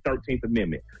adjust is the 13th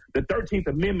Amendment. The 13th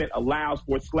Amendment allows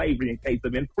for slavery in case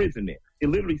of imprisonment. It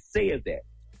literally says that.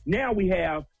 Now we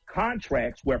have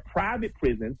contracts where private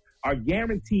prisons are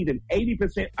guaranteed an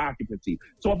 80% occupancy.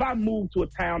 So if I move to a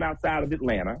town outside of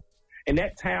Atlanta, and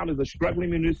that town is a struggling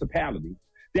municipality,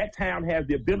 that town has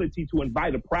the ability to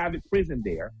invite a private prison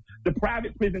there. The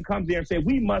private prison comes there and says,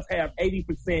 we must have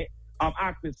 80%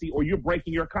 occupancy or you're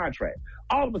breaking your contract.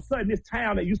 All of a sudden, this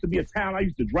town that used to be a town I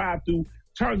used to drive through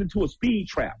turns into a speed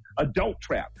trap, a dope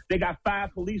trap. They got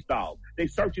 5 police dogs. They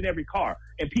searching every car.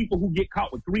 And people who get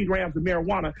caught with 3 grams of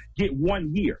marijuana get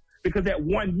 1 year. Because that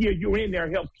 1 year you're in there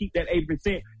helps keep that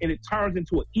 8%, and it turns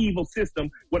into an evil system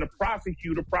where the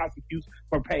prosecutor prosecutes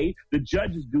for pay. The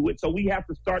judges do it. So we have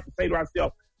to start to say to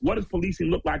ourselves, what does policing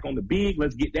look like on the big?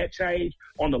 Let's get that changed.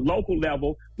 On the local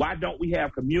level, why don't we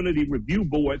have community review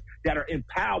boards that are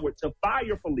empowered to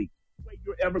fire police? The way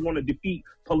you're ever going to defeat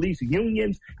police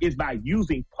unions is by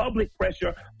using public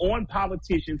pressure on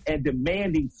politicians and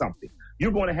demanding something.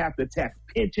 You're going to have to tax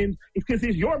pensions because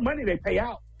it's your money they pay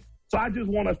out. So I just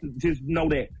want us to just know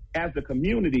that as a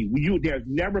community, there's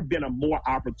never been a more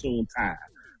opportune time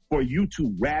for you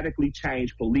to radically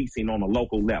change policing on a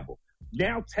local level.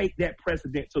 Now take that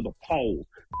precedent to the polls.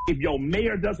 If your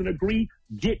mayor doesn't agree,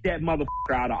 get that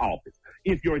motherfucker out of office.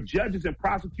 If your judges and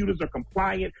prosecutors are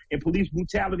compliant in police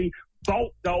brutality,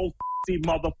 vote those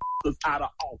motherfuckers out of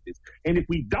office. And if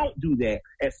we don't do that,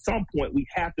 at some point we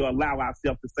have to allow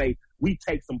ourselves to say we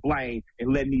take some blame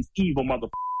and letting these evil motherfuckers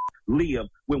live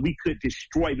when we could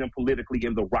destroy them politically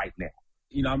in the right now.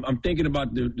 You know, I'm thinking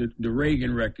about the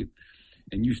Reagan record.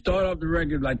 And you start off the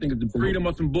record like think of the freedom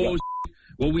of some bullshit.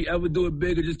 Will we ever do it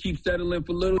bigger? Just keep settling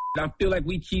for little shit. I feel like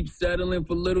we keep settling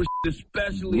for little shit,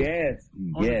 especially on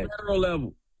the federal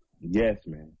level. Yes,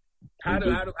 man.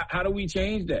 How do we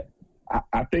change that?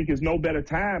 I think it's no better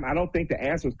time. I don't think the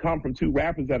answers come from 2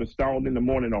 rappers that are stoned in the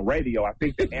morning on radio. I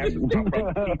think the answers come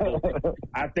from people.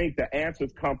 I think the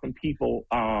answers come from people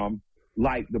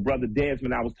like the brother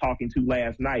Desmond I was talking to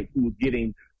last night, who was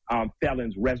getting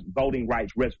felons' voting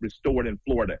rights restored in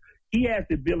Florida. He has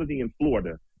the ability in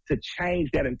Florida to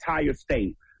change that entire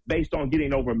state based on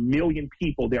getting over 1 million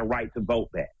people their right to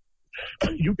vote back.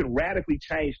 You can radically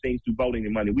change things through voting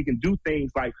and money. We can do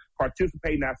things like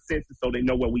participate in our census so they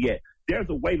know where we at. There's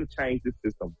a way to change this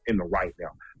system in the right now.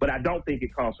 But I don't think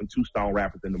it comes from 2 stone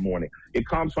rappers in the morning. It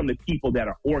comes from the people that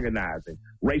are organizing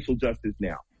Racial Justice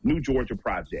Now, New Georgia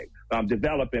Project,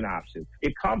 Developing Options.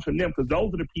 It comes from them because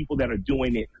those are the people that are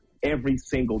doing it every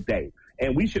single day.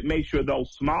 And we should make sure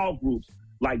those small groups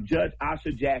like Judge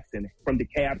Asha Jackson from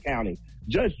DeKalb County,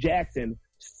 Judge Jackson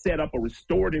set up a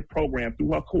restorative program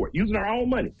through her court using her own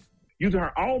money. Using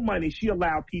her own money, she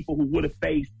allowed people who would have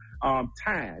faced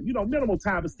time, minimal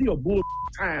time, but still bull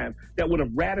time that would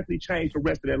have radically changed the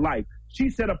rest of their life. She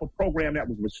set up a program that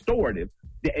was restorative,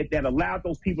 that allowed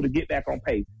those people to get back on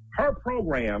pace. Her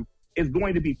program is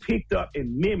going to be picked up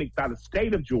and mimicked by the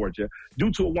state of Georgia due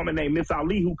to a woman named Miss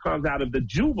Ali, who comes out of the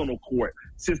juvenile court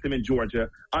system in Georgia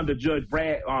under Judge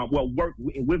Brad, worked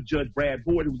with Judge Brad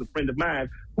Boyd, who was a friend of mine,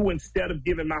 who instead of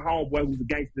giving my homeboy, who's a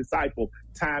gangster disciple,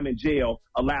 time in jail,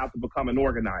 allowed to become an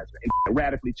organizer and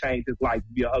radically change his life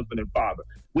to be a husband and father.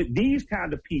 With these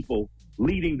kind of people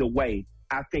leading the way,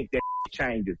 I think that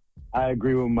changes. I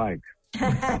agree with Mike.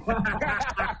 Guys,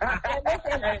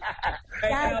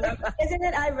 isn't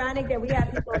it ironic that we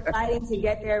have people fighting to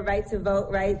get their right to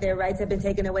vote, right? Their rights have been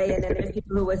taken away, and then there's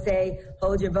people who would say,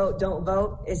 hold your vote, don't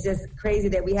vote. It's just crazy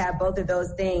that we have both of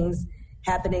those things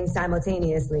happening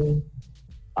simultaneously.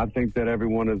 I think that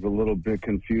everyone is a little bit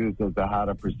confused as to how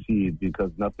to proceed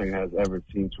because nothing has ever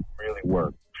seemed to really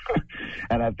work.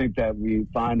 And I think that we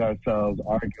find ourselves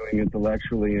arguing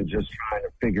intellectually and just trying to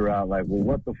figure out, like, well,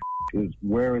 what the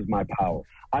where is my power?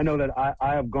 I know that I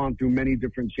have gone through many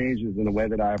different changes in the way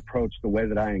that I approach, the way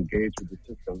that I engage with the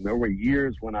system. There were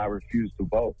years when I refused to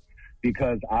vote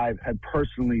because I had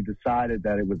personally decided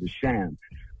that it was a sham.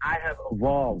 I have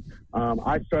evolved.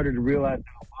 I started to realize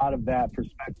a lot of that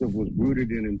perspective was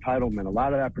rooted in entitlement. A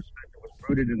lot of that perspective was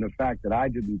rooted in the fact that I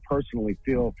didn't personally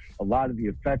feel a lot of the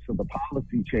effects of the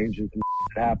policy changes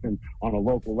that happened on a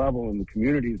local level in the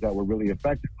communities that were really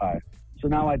affected by it. So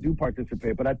now I do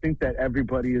participate, but I think that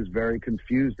everybody is very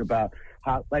confused about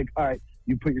how, like, all right,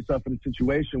 you put yourself in a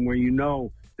situation where you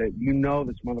know this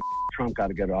motherfucker Trump got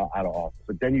to get out of office.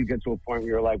 But then you get to a point where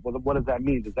you're like, well, what does that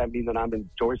mean? Does that mean that I'm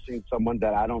endorsing someone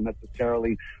that I don't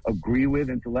necessarily agree with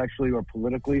intellectually or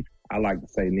politically? I like to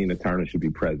say Nina Turner should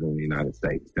be president of the United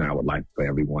States, and I would like for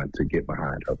everyone to get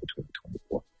behind her for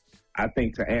 2024. I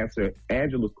think to answer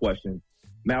Angela's question,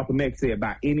 Malcolm X said,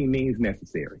 by any means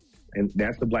necessary. And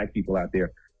that's the black people out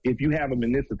there. If you have a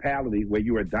municipality where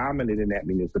you are dominant in that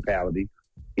municipality,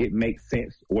 it makes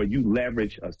sense, or you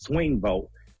leverage a swing vote,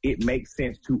 it makes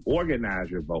sense to organize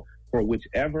your vote for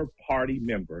whichever party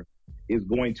member is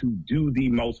going to do the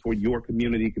most for your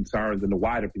community concerns and the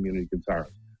wider community concerns.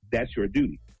 That's your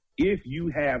duty. If you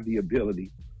have the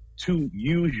ability to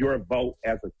use your vote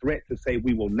as a threat to say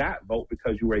we will not vote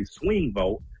because you're a swing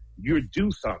vote, you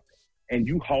do something and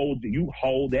you hold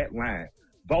that line.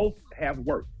 Both have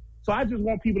worked. So I just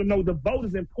want people to know the vote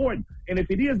is important. And if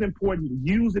it is important,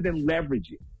 use it and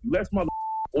leverage it. Let's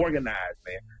organize,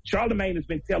 man. Charlamagne has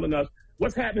been telling us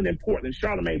what's happening in Portland.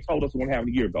 Charlamagne told us what happened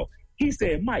a year ago. He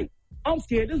said, Mike, I'm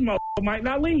scared this motherfucker might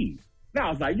not leave. Now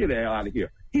I was like, get the hell out of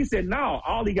here. He said, no,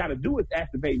 all he got to do is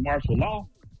activate martial law.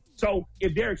 So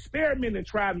if they're experimenting and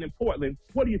trying in Portland,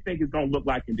 what do you think it's going to look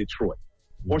like in Detroit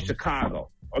or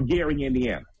Chicago or Gary,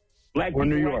 Indiana? Black people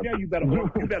right there, you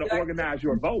better organize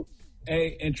your vote.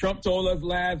 Hey, and Trump told us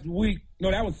last week, no,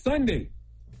 that was Sunday.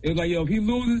 It was like, yo, if he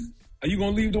loses, are you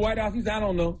gonna leave the White House? He said, I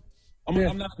don't know.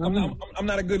 I'm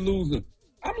not a good loser.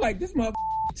 I'm like, this motherfucker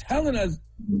telling us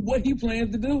what he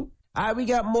plans to do. All right, we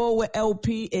got more with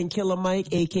LP and Killer Mike,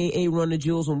 a.k.a. Run the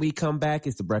Jewels. When we come back,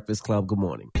 it's The Breakfast Club. Good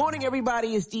morning. Morning,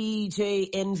 everybody. It's DJ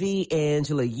Envy,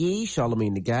 Angela Yee,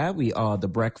 Charlamagne the Guy. We are The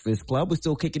Breakfast Club. We're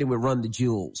still kicking it with Run the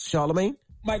Jewels. Charlamagne?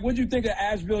 Mike, what do you think of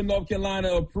Asheville, North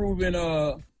Carolina approving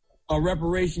a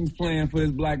reparations plan for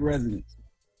its black residents?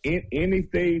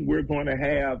 Anything we're going to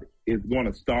have is going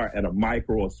to start at a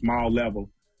micro or small level.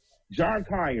 John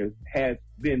Conyers has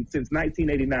been, since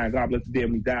 1989, God bless the dead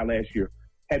when he died last year,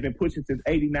 has been pushing since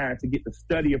 89 to get the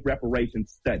study of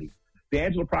reparations studied. The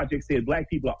Angela Project said black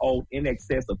people are owed in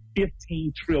excess of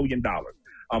 $15 trillion.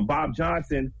 Bob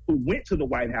Johnson, who went to the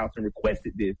White House and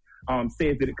requested this,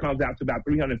 says that it comes out to about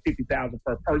 $350,000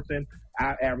 per person.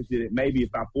 I averaged it at maybe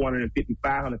about $450,000,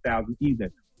 $500,000 even.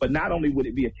 But not only would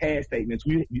it be a cash statement,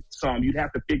 you'd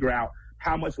have to figure out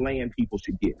how much land people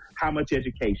should get, how much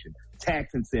education,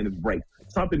 tax incentives breaks,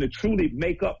 something to truly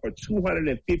make up for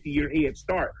 250-year head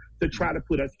start to try to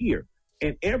put us here.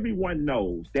 And everyone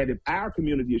knows that if our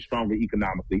community is stronger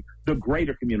economically, the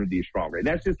greater community is stronger. And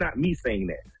that's just not me saying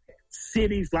that.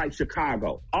 Cities like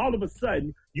Chicago, all of a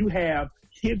sudden you have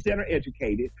kids that are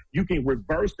educated. You can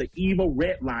reverse the evil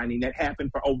redlining that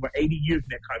happened for over 80 years in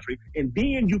that country. And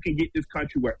then you can get this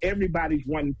country where everybody's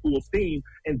running full steam.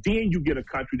 And then you get a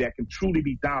country that can truly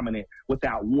be dominant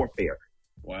without warfare.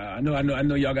 Wow. I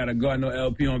know y'all got to go. I know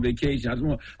LP on vacation. I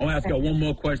want to ask y'all one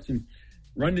more question.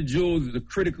 Run the Jewels is a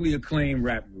critically acclaimed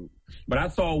rap group. But I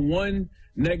saw one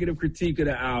negative critique of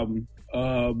the album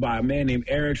by a man named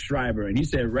Eric Schreiber. And he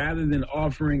said, rather than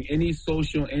offering any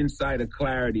social insight or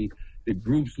clarity, The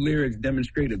group's lyrics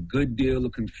demonstrate a good deal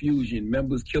of confusion.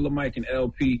 Members Killer Mike and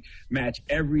LP match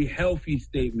every healthy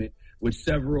statement with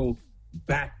several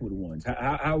backward ones.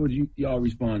 How would y'all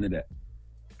respond to that?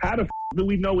 How the do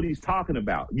we know what he's talking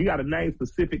about? You got to name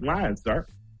specific lines, sir.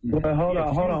 Well, hold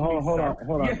on.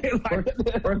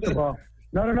 First of all,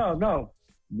 no.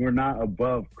 We're not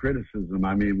above criticism.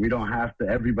 I mean, we don't have to.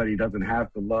 Everybody doesn't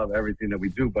have to love everything that we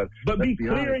do, but be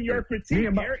clear in your critique,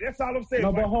 Eric. That's all I'm saying.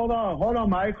 No, but hold on,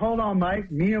 Mike.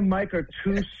 Me and Mike are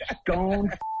two stone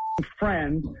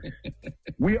friends.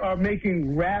 We are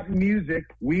making rap music.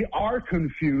 We are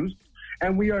confused,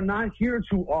 and we are not here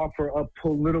to offer a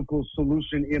political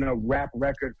solution in a rap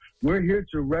record. We're here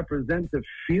to represent the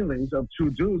feelings of two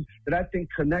dudes that I think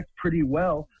connect pretty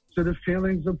well to the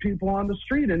feelings of people on the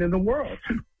street and in the world.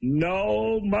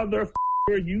 No,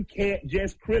 motherfucker, you can't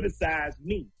just criticize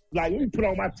me. Like, let me put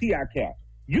on my T.I. cap.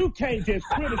 You can't just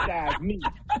criticize me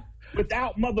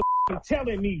without motherfucking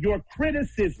telling me your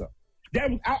criticism.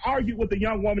 I argued with a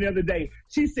young woman the other day.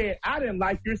 She said, I didn't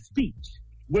like your speech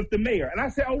with the mayor. And I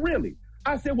said, oh, really?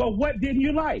 I said, well, what didn't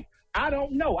you like? I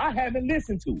don't know. I haven't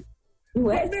listened to it.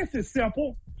 Well, this is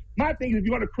simple. My thing is, if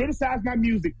you want to criticize my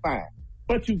music, fine.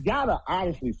 But you gotta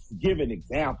honestly give an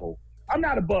example. I'm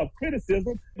not above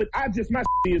criticism, but my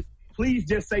is please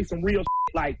just say some real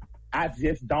like I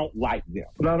just don't like them,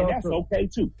 and that's okay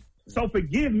too. So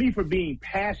forgive me for being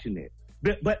passionate,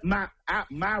 but my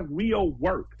real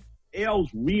work, L's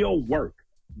real work,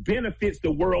 benefits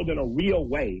the world in a real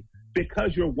way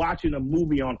because you're watching a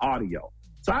movie on audio.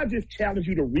 So I just challenge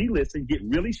you to re-listen, get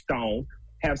really stoned,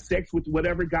 have sex with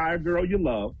whatever guy or girl you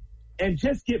love, and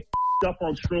just get up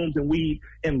on shrooms and weed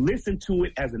and listen to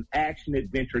it as an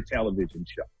action-adventure television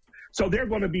show. So there are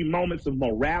going to be moments of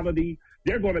morality.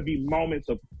 There are going to be moments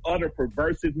of utter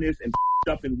perversiveness and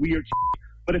up and weird shit.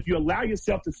 But if you allow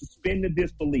yourself to suspend the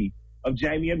disbelief of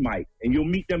Jamie and Mike, and you'll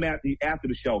meet them after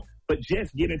the show, but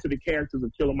just get into the characters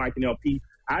of Killer Mike and LP,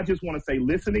 I just want to say,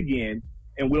 listen again,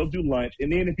 and we'll do lunch.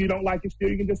 And then if you don't like it still,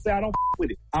 you can just say, I don't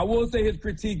with it. I will say his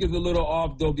critique is a little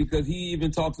off, though, because he even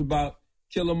talks about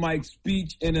Killer Mike's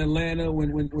speech in Atlanta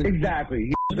when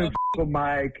exactly. He doesn't with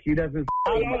Mike. He doesn't.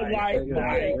 I don't like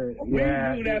Mike. We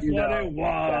knew that's what it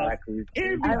was. Exactly.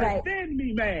 Envy, defend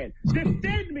me, man.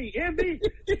 Defend me, Envy.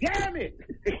 Damn it.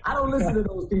 I don't listen to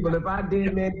those people. If I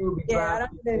did, man, it would be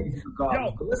driving.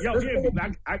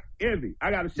 Envy,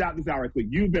 I got to shout this out right quick.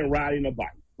 You've been riding a bike,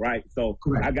 right? So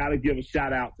correct. I got to give a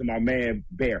shout out to my man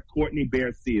Bear, Courtney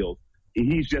Bear Seals.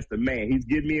 He's just a man. He's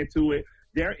getting me into it.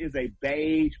 There is a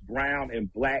beige, brown,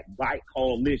 and black bike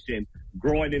coalition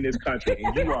growing in this country,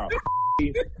 and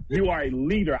you are a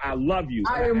leader. I love you.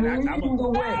 I am leading the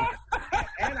way.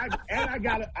 And I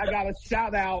gotta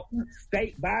shout out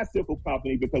State Bicycle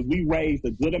Company because we raised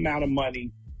a good amount of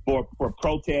money for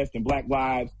protest and Black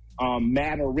Lives.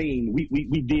 Mattering,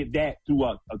 we did that through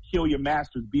a Kill Your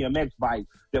Masters BMX bike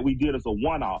that we did as a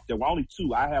one-off. There were only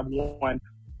two. I have one.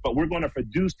 But we're going to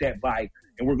produce that bike,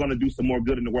 and we're going to do some more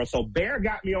good in the world. So Bear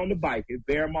got me on the bike. It's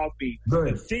Bear Mossby.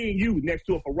 And seeing you next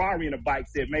to a Ferrari and a bike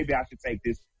said, maybe I should take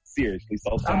this seriously.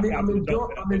 So I'm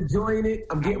enjoying it.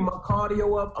 I'm getting my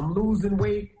cardio up. I'm losing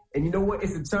weight. And you know what?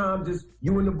 It's a time just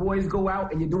you and the boys go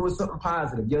out and you're doing something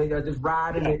positive. You're just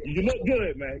riding it. You look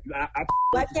good, man.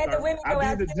 Why can't the women go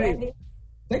out there?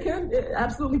 They can. They're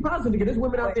absolutely positive. Because there's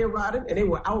women out there riding, and they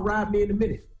will outride me in a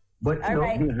minute. But all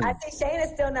right. I see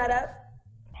Shayna's still not up.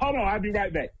 Hold on, I'll be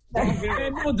right back.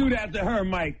 Man, don't do that to her,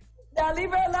 Mike. No, leave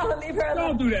her alone. Leave her alone.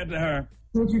 Don't do that to her.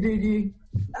 What you did, G?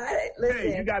 Listen.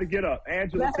 Hey, you got to get up.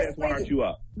 Angela says, why aren't you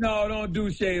up? No, don't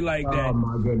do Shay like that. Oh,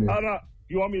 my goodness. Hold on.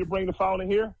 You want me to bring the phone in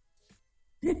here?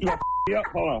 You want me up?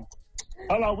 Hold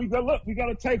on. We got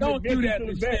to take Don't do that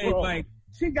to Shay, Mike.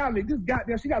 She got me. Just got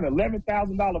there. She got an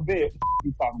 $11,000 bed. What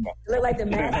you talking about? Look like the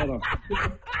man. Hold on.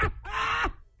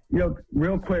 Yo,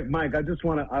 real quick, Mike. I just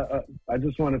want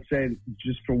to say,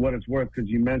 just for what it's worth, because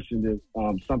you mentioned it,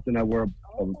 something that we're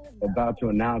about to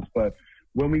announce. But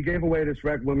when we gave away this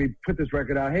record, when we put this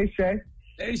record out, hey Shay,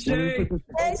 hey Shay,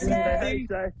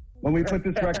 when we put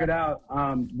this record out,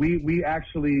 we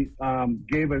actually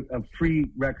gave a free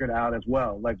record out as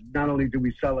well. Like, not only did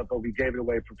we sell it, but we gave it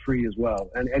away for free as well.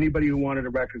 And anybody who wanted a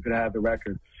record could have the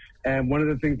record. And one of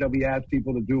the things that we asked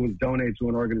people to do was donate to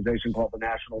an organization called the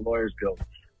National Lawyers Guild,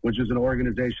 which is an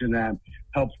organization that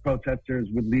helps protesters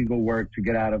with legal work to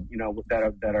get out of,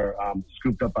 that are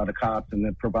scooped up by the cops, and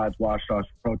that provides watchdogs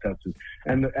for protesters.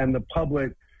 And the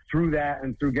public, through that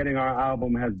and through getting our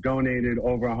album, has donated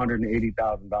over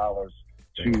 $180,000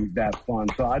 to that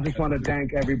fund. So I just want to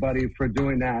thank everybody for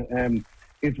doing that. And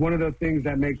it's one of those things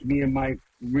that makes me and Mike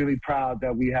really proud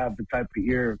that we have the type of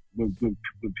ear with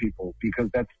people, because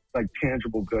like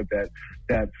tangible good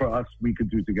that for us we could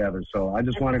do together. So I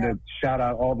just wanted to shout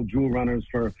out all the jewel runners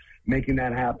for making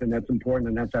that happen. That's important,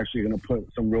 and that's actually going to put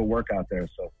some real work out there.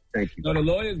 So thank you. No, the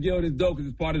Lawyers Guild is dope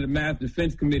because it's part of the Mass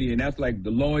Defense Committee, and that's like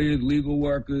the lawyers, legal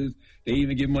workers. They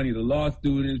even give money to law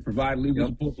students, provide legal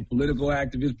support for political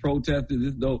activists, protesters.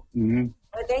 It's dope. Mm-hmm.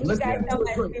 Well, thank you guys so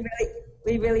much.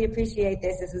 We really appreciate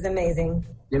this. This was amazing.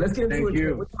 Yeah, let's get into Thank it.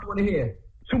 you. What do you want to hear?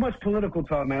 Too much political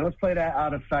talk, man. Let's play that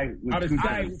Out of Sight. Out of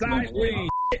sight, sideways.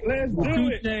 Let's do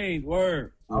it. Chains,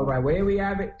 word. All right, well, here we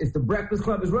have it. It's the Breakfast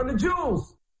Club. It's Run the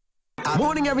Jewels.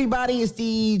 Morning, everybody. It's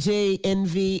DJ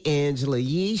Envy, Angela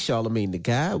Yee, Charlamagne the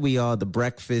Guy. We are the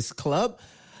Breakfast Club.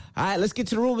 All right, let's get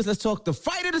to the rumors. Let's talk the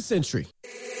fight of the century.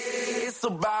 It's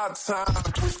about time.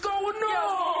 What's going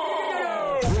on?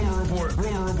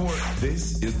 Rumor report.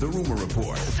 This is the Rumor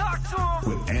Report. Talk to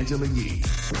him. With Angela Yee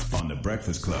on the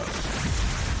Breakfast Club.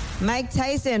 Mike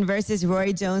Tyson versus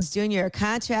Roy Jones Jr.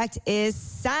 Contract is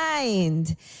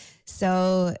signed.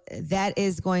 So that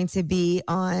is going to be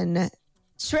on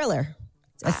Triller,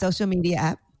 a social media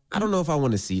app. I don't know if I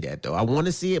want to see that, though. I want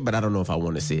to see it, but I don't know if I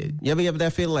want to see it. You ever have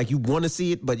that feeling like you want to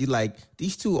see it, but you're like,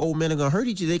 these two old men are going to hurt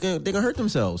each other. They're going to hurt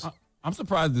themselves. I'm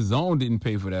surprised the Zone didn't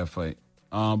pay for that fight.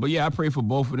 But yeah, I pray for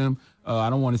both of them.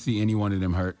 I don't want to see any one of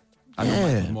them hurt. I know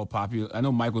Mike was more popular. I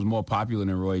know Mike was more popular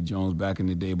than Roy Jones back in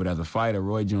the day, but as a fighter,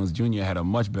 Roy Jones Jr. had a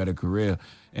much better career,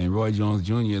 and Roy Jones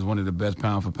Jr. is one of the best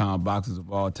pound-for-pound boxers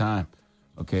of all time.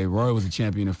 Okay, Roy was a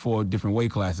champion in 4 different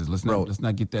weight classes. Let's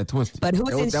not get that twisted. But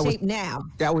who's in shape now?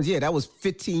 That was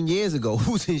 15 years ago.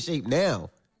 Who's in shape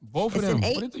now? Both of them.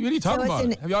 What are you talking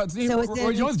about? Have y'all seen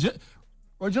Roy Jones?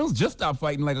 Roy Jones just stopped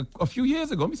fighting like a few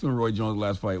years ago. Let me see when Roy Jones'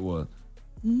 last fight was.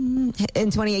 In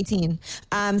 2018.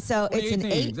 So it's an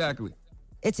 8. Exactly.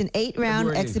 It's an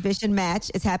 8-round exhibition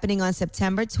match. It's happening on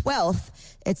September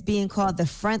 12th. It's being called the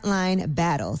Frontline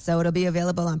Battle. So it'll be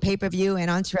available on pay-per-view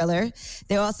and on Triller.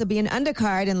 There'll also be an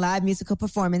undercard and live musical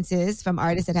performances from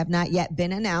artists that have not yet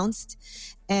been announced.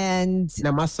 And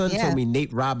now my son told me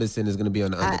Nate Robinson is going to be on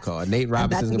the undercard. Nate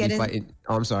Robinson is going to be fighting.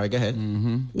 Oh, I'm sorry. Go ahead.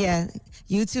 Mm-hmm. Yeah.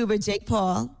 YouTuber Jake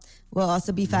Paul will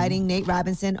also be fighting Nate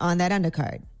Robinson on that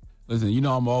undercard. Listen, you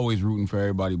know I'm always rooting for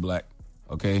everybody black.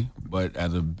 Okay, but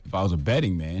if I was a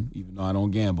betting man, even though I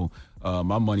don't gamble,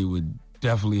 my money would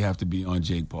definitely have to be on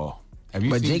Jake Paul. Have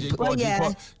you seen Jake Paul? Well,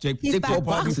 yeah. Jake Paul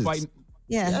fighting.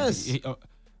 Yeah. Yes.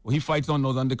 He fights on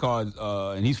those undercards,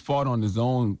 and he's fought on his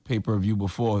own pay-per-view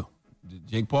before.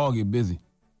 Jake Paul get busy.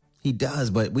 He does,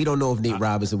 but we don't know if Nate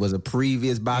Robinson was a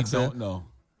previous boxer. We don't know.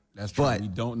 That's true. We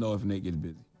don't know if Nate gets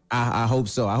busy. I hope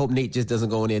so. I hope Nate just doesn't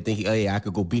go in there thinking, oh, yeah, I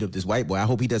could go beat up this white boy. I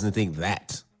hope he doesn't think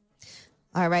that.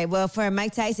 All right. Well, for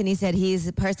Mike Tyson, he said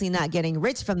he's personally not getting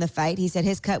rich from the fight. He said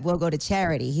his cut will go to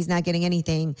charity. He's not getting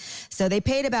anything. So they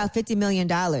paid about $50 million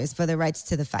for the rights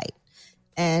to the fight.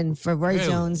 And for Roy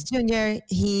Jones Jr.,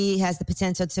 he has the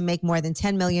potential to make more than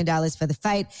 $10 million for the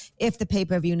fight if the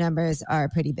pay-per-view numbers are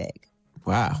pretty big.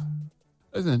 Wow.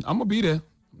 Listen, I'm going to be there.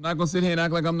 I'm not going to sit here and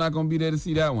act like I'm not going to be there to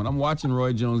see that one. I'm watching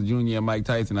Roy Jones Jr. and Mike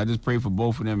Tyson. I just pray for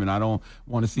both of them, and I don't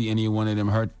want to see any one of them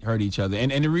hurt each other.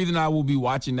 And the reason I will be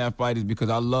watching that fight is because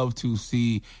I love to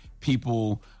see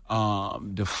people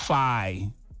defy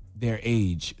their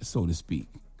age, so to speak.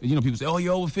 You know, people say, oh,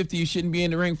 you're over 50, you shouldn't be in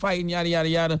the ring fighting, yada, yada,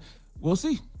 yada. We'll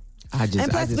see. I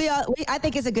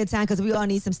think it's a good time because we all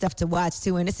need some stuff to watch,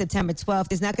 too. And it's September 12th.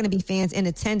 There's not going to be fans in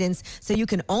attendance, so you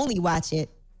can only watch it.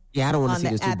 Yeah, I don't want to see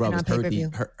those two brothers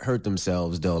hurt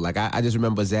themselves, though. Like, I just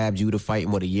remember Zab Judah fighting,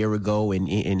 a year ago,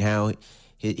 and how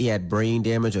he had brain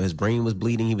damage or his brain was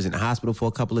bleeding. He was in the hospital for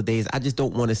a couple of days. I just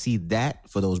don't want to see that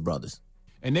for those brothers.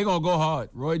 And they're going to go hard.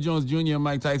 Roy Jones Jr. and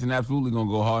Mike Tyson absolutely going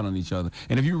to go hard on each other.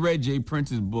 And if you read Jay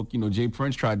Prince's book, you know, Jay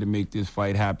Prince tried to make this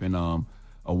fight happen a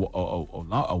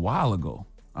while ago.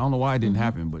 I don't know why it didn't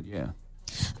happen, but yeah.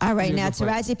 All right, now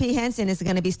Taraji P. Henson is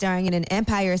going to be starring in an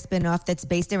Empire spinoff that's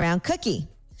based around Cookie.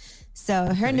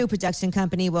 So her new production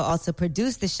company will also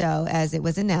produce the show, as it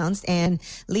was announced, and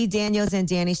Lee Daniels and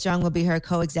Danny Strong will be her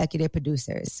co-executive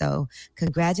producers. So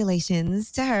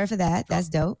congratulations to her for that. That's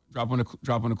dope. Drop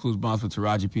on the clues bombs for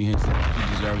Taraji P. Henson.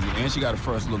 She deserves it. And she got a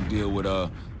first look deal with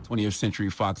 20th Century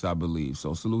Fox, I believe.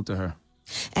 So salute to her.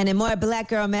 And in more Black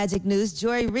Girl Magic news,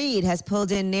 Joy Reid has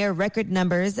pulled in near record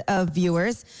numbers of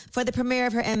viewers for the premiere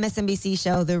of her MSNBC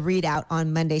show, The Readout,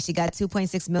 on Monday. She got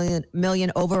 2.6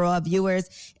 million overall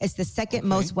viewers. It's the second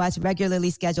most watched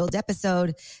regularly scheduled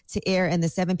episode to air in the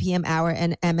 7 p.m. hour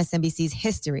in MSNBC's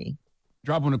history.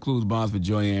 Drop on the clues bombs for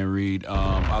Joy-Ann Reid.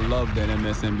 I love that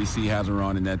MSNBC has her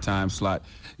on in that time slot.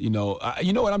 You know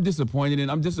what I'm disappointed in?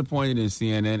 I'm disappointed in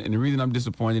CNN. And the reason I'm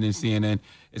disappointed in CNN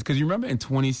is because you remember in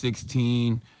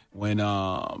 2016, when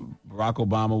Barack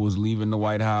Obama was leaving the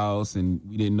White House and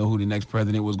we didn't know who the next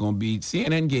president was going to be,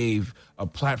 CNN gave a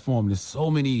platform to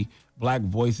so many black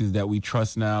voices that we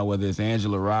trust now, whether it's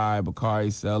Angela Rye, Bakari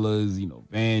Sellers,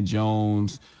 Van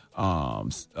Jones,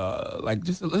 just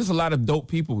a lot of dope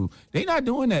people. They're not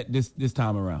doing that this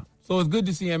time around. So it's good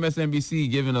to see MSNBC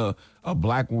giving a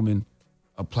black woman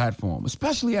a platform,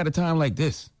 especially at a time like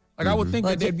this. Like, I would think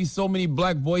that there'd be so many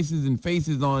black voices and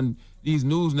faces on these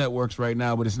news networks right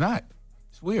now, but it's not.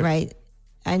 It's weird. Right.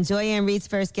 And Joy-Ann Reid's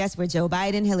first guests were Joe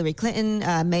Biden, Hillary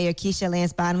Clinton, Mayor Keisha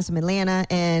Lance Bottoms from Atlanta,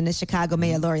 and Chicago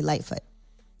Mayor Lori Lightfoot.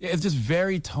 Yeah, it's just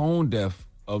very tone deaf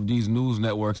of these news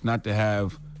networks not to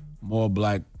have more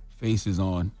black faces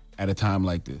on at a time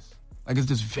like this. Like, it's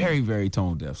just very, very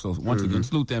tone deaf. So once again,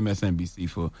 salute to MSNBC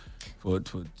for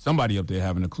somebody up there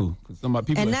having a clue. Because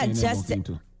people and are saying that don't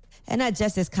too. And not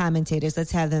just as commentators.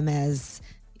 Let's have them as,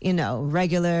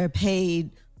 regular, paid,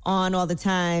 on all the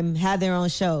time, have their own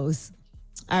shows.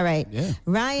 All right. Yeah.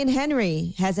 Ryan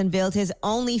Henry has unveiled his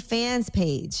OnlyFans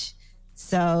page.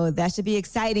 So that should be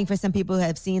exciting for some people who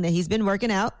have seen that he's been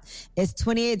working out. It's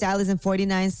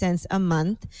 $28.49 a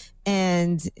month.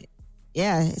 And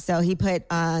yeah, so he put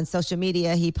on social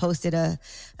media, he posted a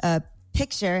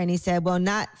picture and he said, well,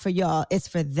 not for y'all, it's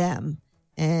for them.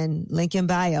 And link in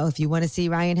bio if you want to see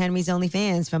Ryan Henry's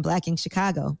OnlyFans from Black Ink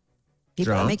Chicago.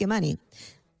 People are making money.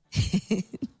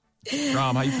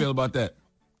 Rom, how you feel about that?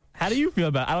 How do you feel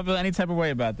about it? I don't feel any type of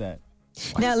way about that.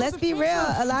 Now, let's be real.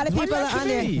 A lot of people are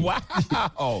under.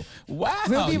 Wow.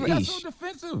 That's so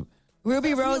defensive.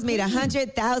 Ruby Rose made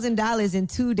 $100,000 in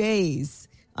 2 days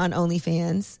on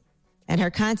OnlyFans. And her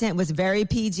content was very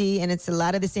PG, and it's a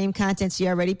lot of the same content she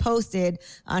already posted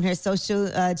on her social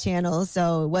channels.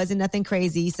 So it wasn't nothing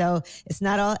crazy. So it's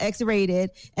not all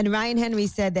X-rated. And Ryan Henry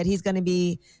said that he's going to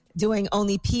be doing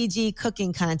only PG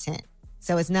cooking content.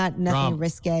 So it's not nothing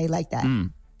risque like that.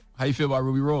 How you feel about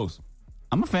Ruby Rose?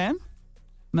 I'm a fan.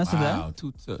 Mess with that.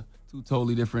 Two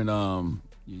totally different.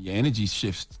 Your energy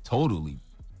shifts totally.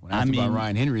 When I asked about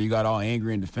Ryan Henry, you got all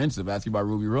angry and defensive. Ask you about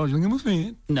Ruby Rose, you're like, I'm a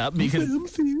fan. No, because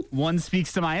one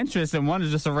speaks to my interest and one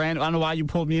is just a random. I don't know why you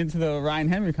pulled me into the Ryan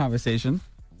Henry conversation.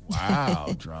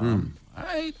 Wow, Drum. All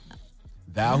right.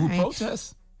 Thou who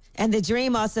protests. And The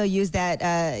Dream also used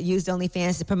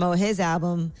OnlyFans to promote his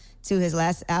album to his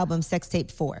last album, Sex Tape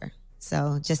 4.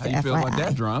 So just How the you FYI. feel about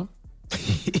that, Drum?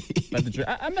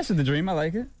 I mess with The Dream. I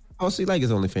like it. Oh, so you like his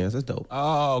OnlyFans? That's dope.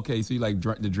 Oh, okay. So you like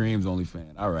The Dream's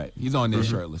OnlyFans. All right. He's on there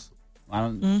shirtless. Why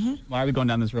are we going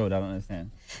down this road? I don't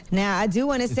understand. Now, I do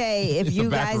want to say, if you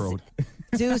guys road.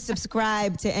 do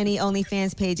subscribe to any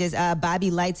OnlyFans pages,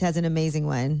 Bobby Lights has an amazing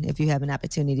one if you have an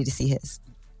opportunity to see his.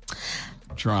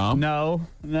 Trump. No.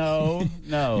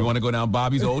 You want to go down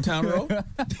Bobby's Old Town Road?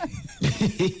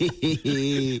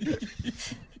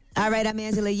 All right, I'm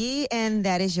Angela Yee, and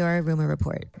that is your Rumor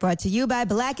Report. Brought to you by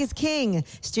Black is King,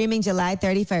 streaming July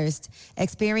 31st.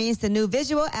 Experience the new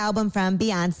visual album from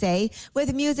Beyonce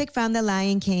with music from The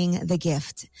Lion King, The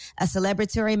Gift, a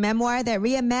celebratory memoir that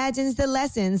reimagines the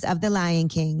lessons of The Lion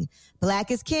King.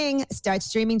 Black is King starts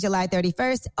streaming July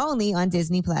 31st only on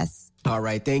Disney+. All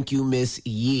right, thank you, Miss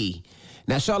Yee.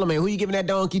 Now, Charlamagne, who you giving that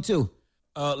donkey to?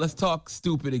 Let's talk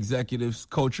stupid executives,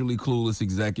 culturally clueless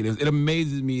executives. It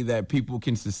amazes me that people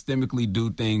can systemically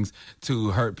do things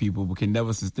to hurt people, but can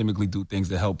never systemically do things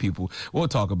to help people. We'll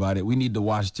talk about it. We need the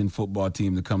Washington football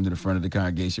team to come to the front of the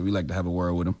congregation. We like to have a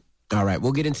word with them. All right,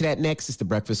 we'll get into that next. It's the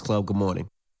Breakfast Club. Good morning.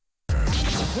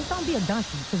 Just don't be a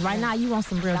donkey, because right now you want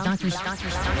some real donkey.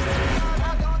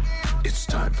 It's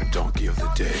time for Donkey of the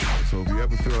Day. So if you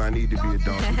ever feel I need to be a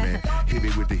donkey, man, hit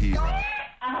me with the heat.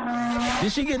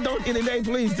 Did she get donkey today?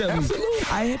 Please tell me. Absolutely.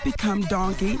 I have become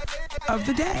donkey of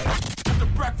the day. The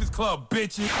Breakfast Club,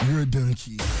 bitches. You're a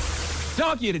donkey.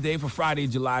 Donkey of the Day for Friday,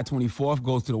 July 24th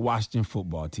goes to the Washington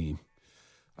football team.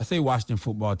 I say Washington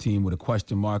football team with a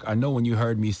question mark. I know when you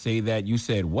heard me say that, you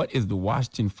said, what is the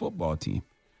Washington football team?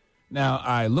 Now,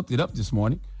 I looked it up this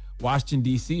morning. Washington,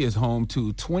 D.C. is home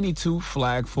to 22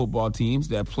 flag football teams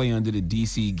that play under the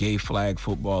D.C. Gay Flag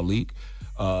Football League.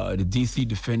 The D.C.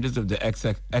 Defenders of the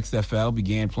XFL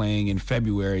began playing in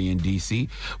February in D.C.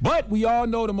 But we all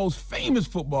know the most famous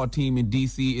football team in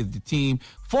D.C. is the team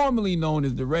formerly known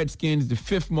as the Redskins, the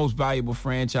fifth most valuable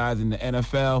franchise in the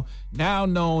NFL, now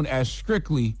known as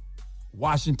strictly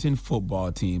Washington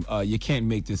football team. You can't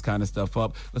make this kind of stuff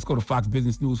up. Let's go to Fox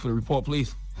Business News for the report,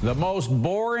 please. The most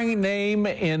boring name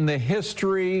in the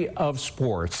history of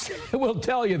sports. We'll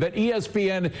tell you that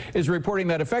ESPN is reporting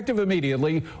that effective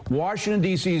immediately, Washington,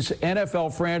 D.C.'s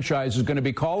NFL franchise is going to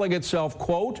be calling itself,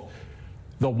 quote,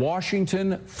 the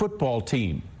Washington football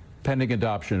team. pending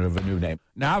adoption of a new name.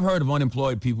 Now, I've heard of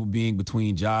unemployed people being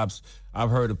between jobs. I've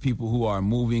heard of people who are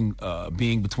moving,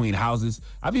 being between houses.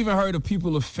 I've even heard of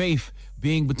people of faith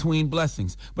being between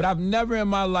blessings. But I've never in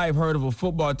my life heard of a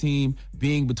football team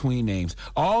being between names.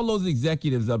 All those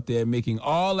executives up there making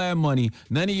all that money,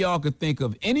 none of y'all could think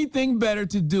of anything better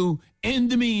to do in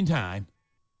the meantime.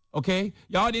 Okay?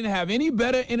 Y'all didn't have any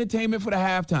better entertainment for the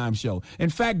halftime show. In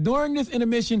fact, during this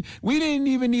intermission, we didn't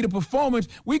even need a performance.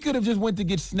 We could have just went to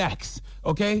get snacks.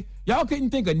 Okay? Y'all couldn't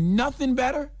think of nothing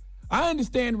better? I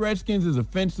understand Redskins is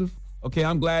offensive. Okay,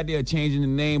 I'm glad they're changing the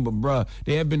name, but bruh,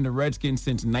 they have been the Redskins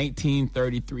since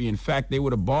 1933. In fact, they were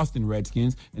the Boston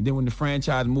Redskins, and then when the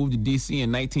franchise moved to D.C.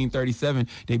 in 1937,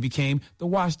 they became the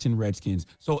Washington Redskins.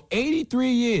 So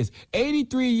 83 years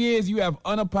you have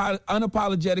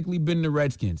unapologetically been the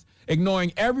Redskins,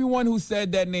 ignoring everyone who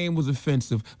said that name was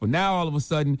offensive. But now all of a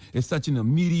sudden, it's such an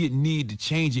immediate need to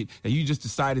change it that you just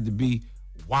decided to be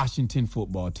Washington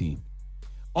Football Team.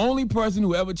 Only person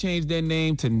who ever changed their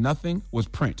name to nothing was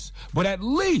Prince. But at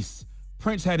least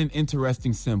Prince had an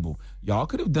interesting symbol. Y'all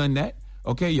could have done that.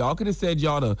 Okay, y'all could have said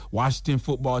y'all the Washington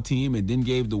Football Team and then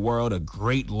gave the world a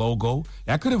great logo.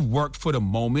 That could have worked for the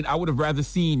moment. I would have rather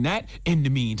seen that in the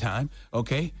meantime,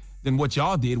 okay, than what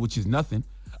y'all did, which is nothing.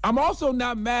 I'm also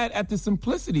not mad at the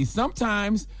simplicity.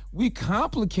 Sometimes we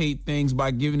complicate things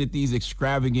by giving it these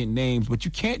extravagant names, but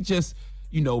you can't just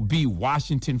be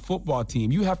Washington Football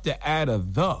Team. You have to add a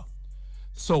the.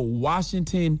 So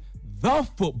Washington, the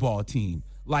football team,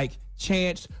 like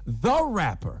Chance, the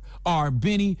rapper, or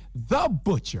Benny, the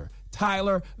butcher,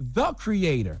 Tyler, the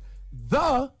creator.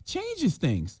 The changes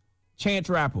things. Chance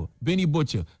rapper, Benny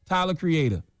butcher, Tyler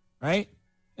creator, right?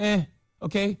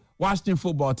 Okay. Washington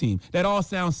Football Team. That all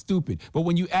sounds stupid. But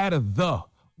when you add a the,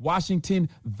 Washington,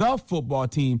 the football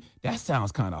team, that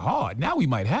sounds kind of hard. Now we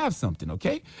might have something,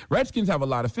 okay? Redskins have a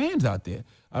lot of fans out there,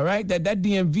 all right? That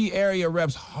DMV area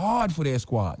reps hard for their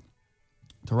squad.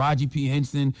 Taraji P.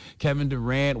 Henson, Kevin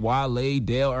Durant, Wale,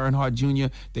 Dale Earnhardt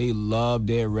Jr., they love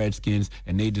their Redskins,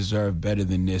 and they deserve better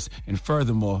than this. And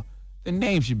furthermore, the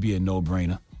name should be a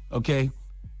no-brainer, okay?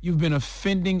 You've been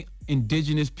offending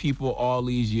indigenous people all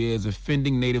these years,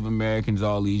 offending Native Americans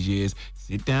all these years.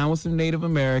 Sit down with some Native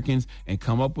Americans and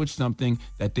come up with something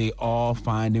that they all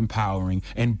find empowering.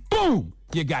 And boom,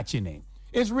 you got your name.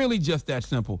 It's really just that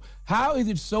simple. How is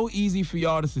it so easy for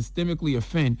y'all to systemically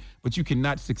offend, but you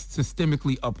cannot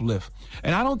systemically uplift?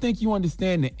 And I don't think you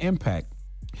understand the impact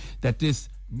that this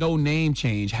no name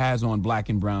change has on black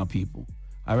and brown people.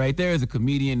 All right, there is a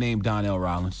comedian named Donnell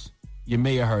Rollins. You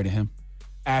may have heard of him.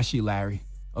 Ashy Larry.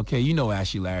 Okay, you know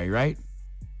Ashy Larry, right?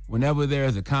 Whenever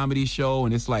there's a comedy show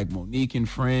and it's like Monique and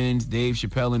Friends, Dave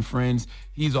Chappelle and Friends,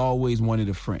 he's always one of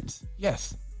the friends.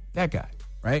 Yes, that guy,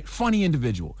 right? Funny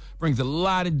individual. Brings a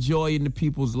lot of joy into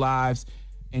people's lives.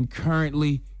 And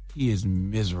currently, he is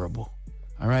miserable.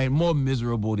 All right? More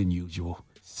miserable than usual.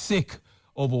 Sick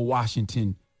over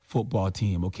Washington Football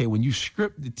Team, okay? When you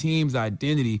script the team's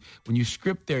identity, when you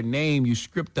script their name, you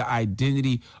script the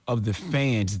identity of the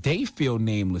fans. They feel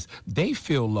nameless. They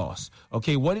feel lost,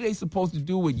 okay? What are they supposed to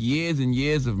do with years and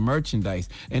years of merchandise?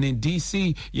 And in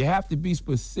D.C., you have to be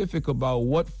specific about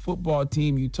what football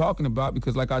team you're talking about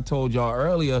because like I told y'all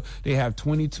earlier, they have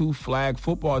 22 flag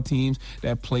football teams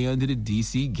that play under the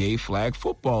D.C. Gay Flag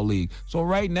Football League. So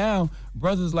right now,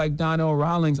 brothers like Donnell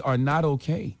Rollins are not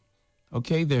okay,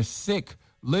 okay? They're sick.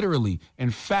 Literally. In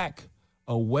fact,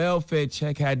 a welfare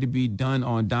check had to be done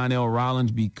on Donnell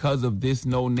Rollins because of this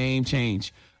no name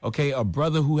change. Okay, a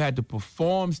brother who had to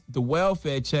perform the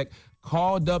welfare check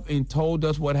called up and told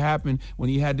us what happened when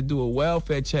he had to do a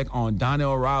welfare check on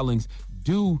Donnell Rollins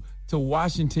due to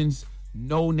Washington's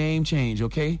no name change.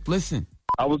 Okay, listen.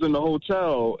 I was in the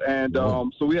hotel, and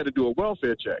so we had to do a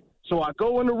welfare check. So I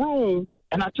go in the room,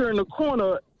 and I turn the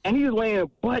corner, and he's laying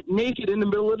butt naked in the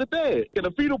middle of the bed in a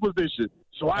fetal position.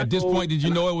 So at this point, did you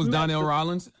know it was Donnell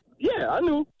Rollins? Yeah, I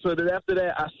knew. So then after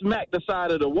that, I smacked the side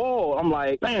of the wall. I'm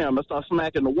like, bam, I start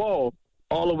smacking the wall.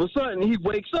 All of a sudden, he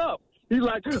wakes up. He's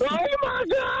like, oh, my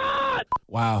God.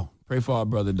 Wow. Pray for our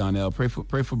brother Donnell. Pray for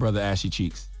brother Ashy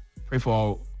Cheeks. Pray for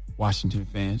all Washington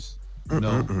fans.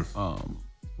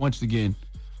 Once again,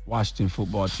 Washington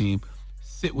Football Team,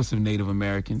 sit with some Native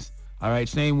Americans. All right,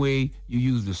 same way you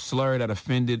use the slur that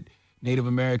offended Native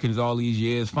Americans all these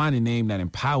years, find a name that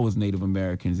empowers Native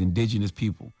Americans, indigenous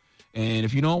people. And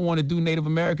if you don't want to do Native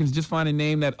Americans, just find a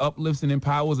name that uplifts and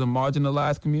empowers a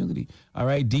marginalized community. All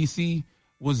right, D.C.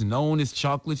 was known as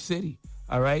Chocolate City.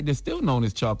 All right, they're still known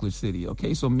as Chocolate City.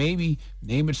 Okay, so maybe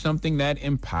name it something that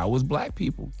empowers black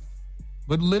people.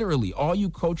 But literally, all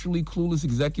you culturally clueless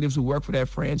executives who work for that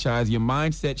franchise, your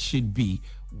mindset should be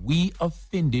We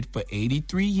offended for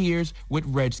 83 years with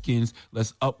Redskins.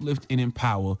 Let's uplift and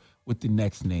empower with the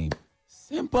next name.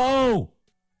 Simple.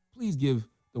 Please give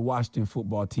the Washington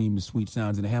football team the sweet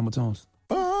sounds and the Hamiltons.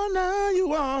 Oh, now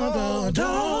you are the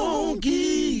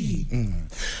donkey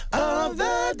of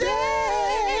the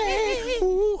day.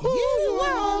 Ooh, you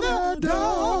are the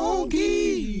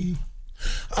donkey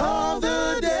of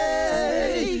the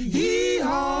day.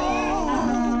 Yee-haw.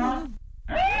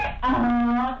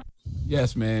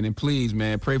 Yes, man, and please,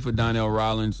 man, pray for Donnell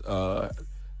Rollins.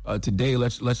 Today,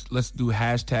 let's do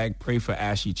hashtag pray for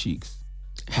ashy cheeks.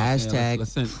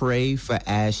 Hashtag pray for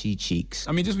ashy cheeks.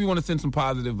 I mean, just we want to send some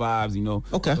positive vibes, you know.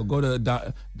 Okay. So go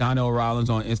to Donnell Rollins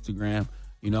on Instagram.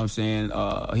 You know what I'm saying?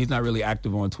 He's not really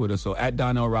active on Twitter. So at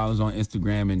Donnell Rollins on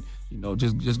Instagram, and, you know,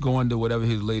 just go into whatever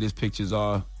his latest pictures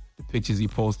are, the pictures he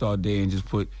posts all day, and just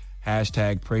put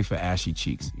hashtag pray for ashy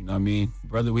cheeks. You know what I mean?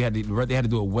 Brother, they had to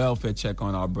do a welfare check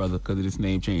on our brother because of this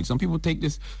name change. Some people take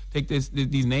these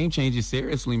name changes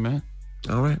seriously, man.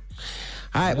 All right.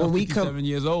 All right. When we come 7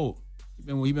 years old.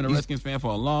 He's been a Redskins fan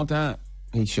for a long time.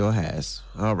 He sure has.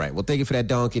 All right. Well, thank you for that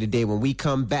donkey today. When we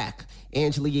come back,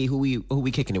 Angela Yee, who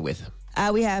we kicking it with?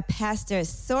 We have Pastor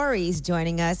Soaries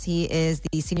joining us. He is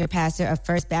the senior pastor of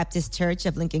First Baptist Church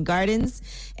of Lincoln Gardens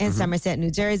in Somerset,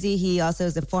 New Jersey. He also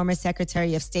is the former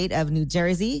Secretary of State of New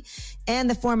Jersey and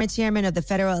the former chairman of the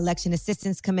Federal Election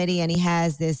Assistance Committee. And he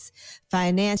has this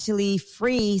financially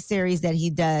free series that he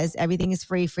does. Everything is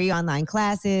free online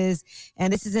classes.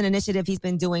 And this is an initiative he's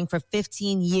been doing for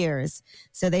 15 years.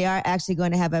 So they are actually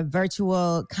going to have a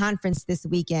virtual conference this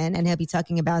weekend, and he'll be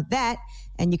talking about that.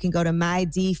 And you can go to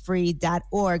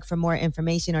mydfree.org for more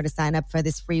information or to sign up for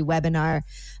this free webinar.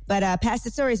 But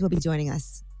Pastor Soaries will be joining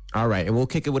us. All right. And we'll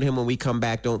kick it with him when we come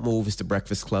back. Don't move. It's The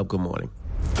Breakfast Club. Good morning.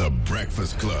 The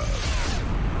Breakfast Club.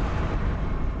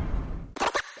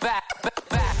 Back.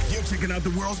 You're checking out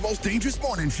the world's most dangerous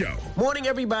morning show. Morning,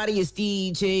 everybody. It's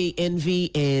DJ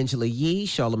Envy, Angela Yee,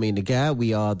 Charlamagne the Guy.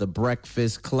 We are The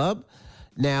Breakfast Club.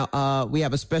 Now, we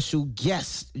have a special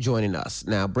guest joining us.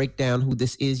 Now, break down who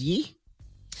this is, Yee.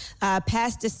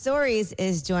 Pastor Soaries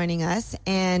is joining us,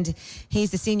 and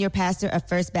he's the senior pastor of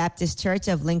First Baptist Church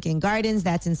of Lincoln Gardens.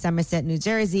 That's in Somerset, New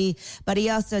Jersey. But he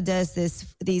also does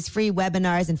these free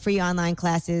webinars and free online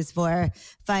classes for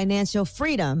financial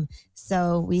freedom.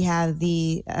 So we have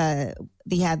the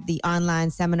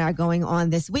online seminar going on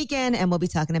this weekend, and we'll be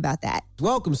talking about that.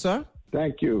 Welcome, sir.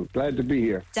 Thank you. Glad to be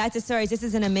here. Dr. Soaries, this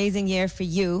is an amazing year for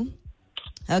you.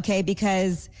 Okay,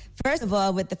 because first of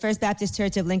all, with the First Baptist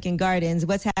Church of Lincoln Gardens,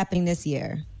 what's happening this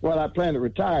year? Well, I plan to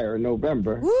retire in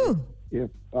November. Woo!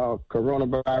 If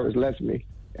coronavirus lets me.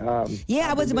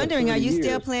 I was wondering, are you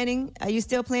still planning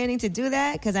to do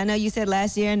that? Because I know you said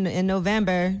last year in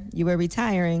November you were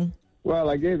retiring. Well,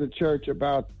 I gave the church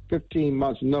about 15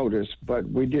 months notice, but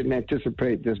we didn't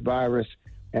anticipate this virus.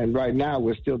 And right now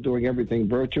we're still doing everything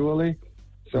virtually.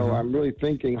 So I'm really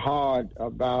thinking hard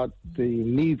about the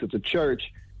needs of the church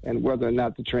and whether or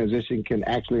not the transition can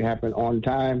actually happen on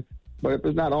time. But if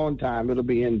it's not on time, it'll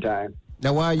be in time.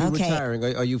 Now, why are you retiring?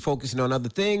 Are you focusing on other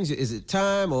things? Is it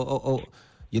time, or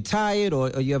you're tired, or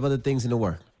you have other things in the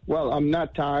work? Well, I'm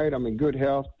not tired. I'm in good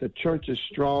health. The church is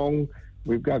strong.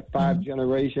 We've got 5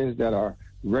 generations that are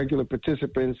regular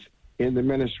participants in the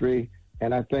ministry,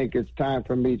 and I think it's time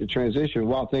for me to transition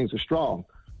while things are strong.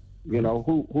 You know,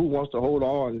 who wants to hold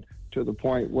on to the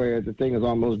point where the thing is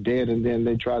almost dead and then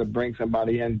they try to bring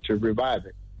somebody in to revive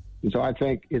it? And so I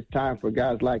think it's time for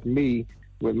guys like me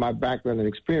with my background and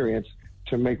experience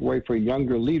to make way for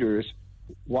younger leaders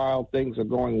while things are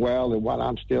going well and while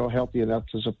I'm still healthy enough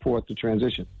to support the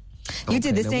transition. You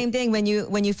did the same thing when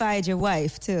you fired your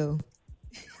wife, too.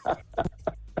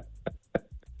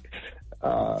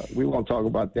 We won't talk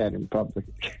about that in public.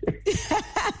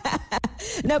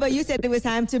 No, but you said it was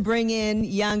time to bring in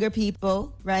younger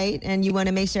people, right? And you want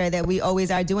to make sure that we always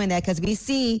are doing that because we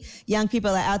see young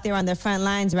people are out there on the front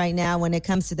lines right now when it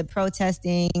comes to the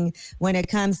protesting, when it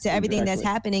comes to everything that's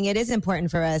happening. It is important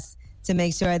for us to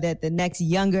make sure that the next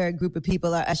younger group of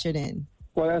people are ushered in.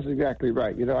 Well, that's exactly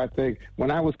right. You know, I think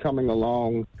when I was coming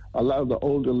along, a lot of the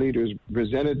older leaders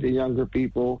resented the younger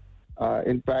people.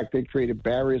 In fact, they created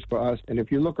barriers for us. And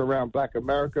if you look around Black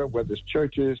America, whether it's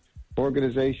churches,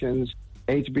 organizations,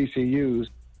 HBCUs,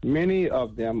 many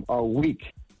of them are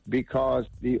weak because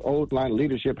the old line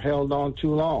leadership held on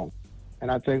too long.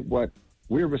 And I think what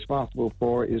we're responsible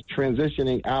for is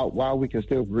transitioning out while we can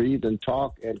still breathe and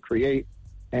talk and create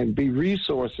and be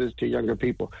resources to younger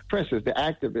people. For instance, the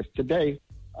activists today,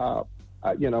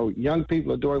 young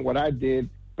people are doing what I did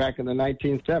back in the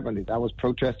 1970s. I was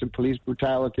protesting police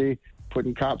brutality,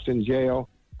 putting cops in jail.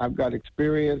 I've got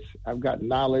experience. I've got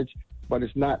knowledge. but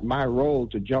it's not my role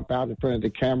to jump out in front of the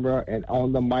camera and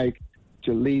on the mic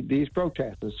to lead these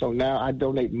protesters. So now I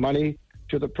donate money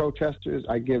to the protesters.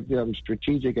 I give them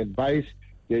strategic advice.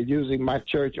 They're using my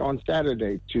church on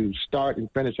Saturday to start and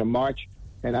finish a march,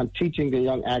 and I'm teaching the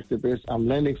young activists. I'm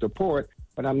lending support,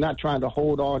 but I'm not trying to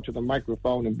hold on to the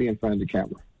microphone and be in front of the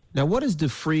camera. Now, what is the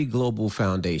Free Global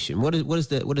Foundation? What does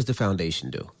the foundation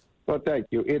do? Well, thank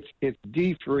you. It's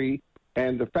D-Free,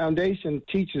 and the foundation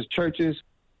teaches churches,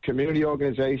 community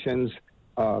organizations,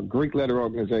 Greek letter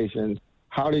organizations,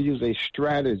 how to use a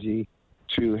strategy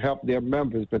to help their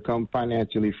members become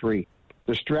financially free.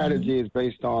 The strategy is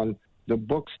based on the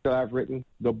books that I've written,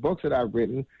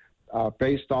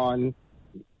 based on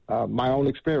my own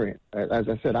experience. As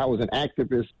I said, I was an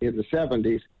activist in the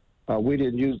 70s. We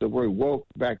didn't use the word woke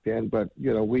back then, but,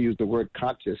 we used the word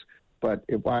conscious. But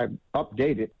if I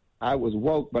update it, I was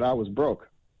woke, but I was broke.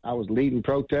 I was leading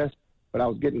protests, but I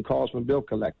was getting calls from bill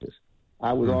collectors.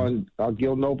 I was on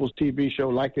Gil Noble's TV show,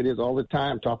 Like It Is, all the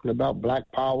time, talking about black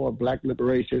power, black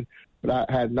liberation, but I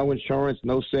had no insurance,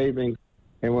 no savings.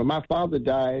 And when my father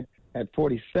died at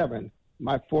 47,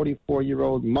 my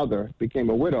 44-year-old mother became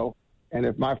a widow, and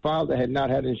if my father had not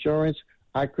had insurance,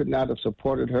 I could not have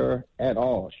supported her at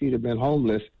all. She'd have been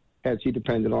homeless had she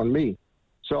depended on me.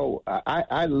 So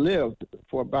I lived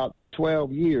for about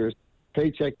 12 years,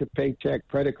 paycheck to paycheck,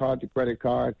 credit card to credit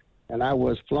card, and I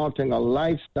was flaunting a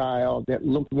lifestyle that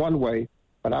looked one way,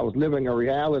 but I was living a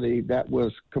reality that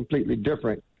was completely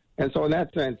different. And so in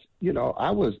that sense,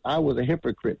 I was a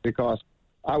hypocrite because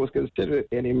I was considered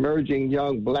an emerging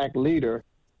young black leader,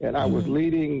 and I was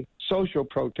leading social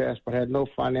protests but had no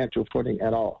financial footing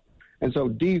at all. And so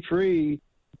D-Free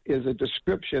is a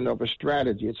description of a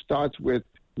strategy. It starts with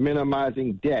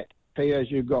minimizing debt, pay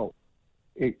as you go.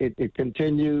 It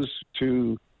continues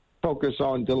to focus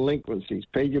on delinquencies,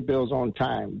 pay your bills on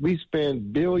time. We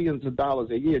spend billions of dollars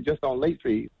a year just on late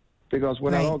fees because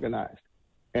we're not organized.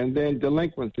 And then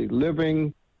delinquency,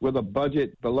 living with a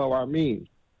budget below our means.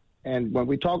 And when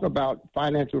we talk about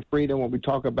financial freedom, when we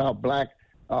talk about black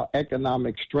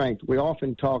economic strength, we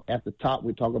often talk at the top,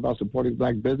 we talk about supporting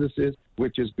black businesses,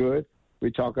 which is good.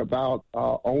 We talk about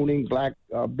owning black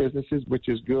businesses, which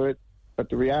is good. But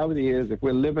the reality is, if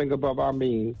we're living above our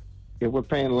means, if we're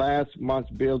paying last month's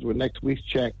bills with next week's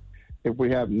check, if we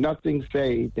have nothing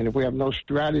saved, and if we have no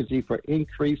strategy for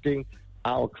increasing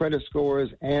our credit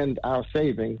scores and our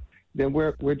savings, then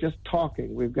we're just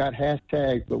talking. We've got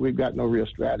hashtags, but we've got no real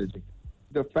strategy.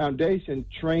 The foundation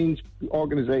trains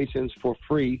organizations for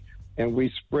free, and we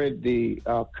spread the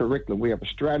curriculum. We have a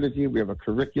strategy, we have a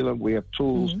curriculum, we have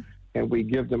tools, and we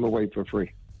give them away for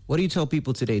free. What do you tell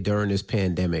people today during this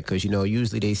pandemic? Because,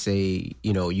 usually they say,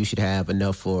 you should have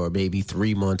enough for maybe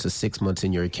 3 months or 6 months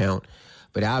in your account.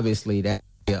 But obviously that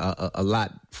a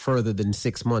lot further than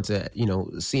 6 months,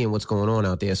 seeing what's going on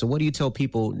out there. So what do you tell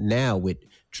people now with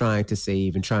trying to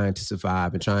save and trying to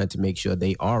survive and trying to make sure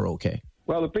they are okay?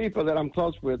 Well, the people that I'm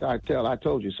close with, I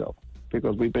told you so,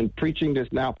 because we've been preaching this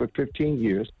now for 15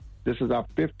 years. This is our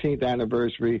 15th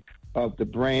anniversary of the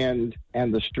brand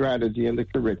and the strategy and the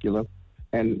curriculum.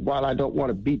 And while I don't want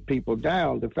to beat people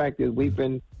down, the fact is we've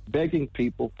been begging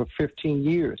people for 15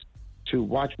 years to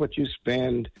watch what you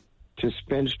spend, to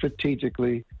spend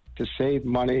strategically, to save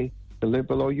money, to live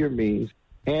below your means,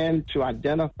 and to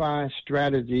identify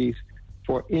strategies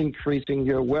for increasing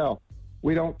your wealth.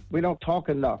 We don't talk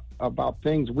enough about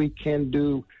things we can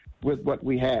do with what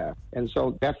we have. And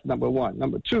so that's number one.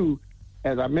 Number two,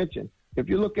 as I mentioned, if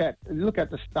you look at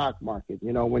the stock market,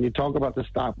 when you talk about the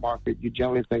stock market, you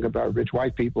generally think about rich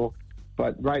white people.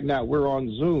 But right now we're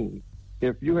on Zoom.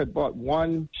 If you had bought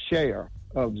one share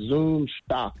of Zoom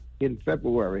stock in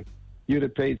February, you'd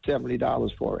have paid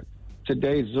 $70 for it.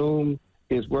 Today, Zoom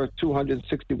is worth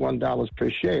 $261 per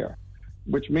share,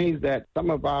 which means that some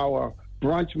of our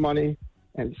brunch money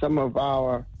and some of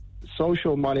our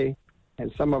social money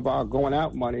and some of our going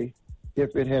out money,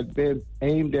 if it had been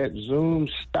aimed at Zoom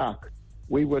stock,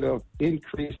 we would have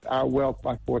increased our wealth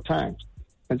by 4 times.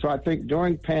 And so I think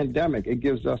during pandemic, it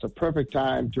gives us a perfect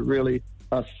time to really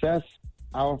assess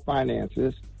our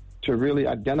finances, to really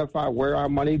identify where our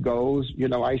money goes.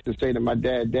 I used to say to my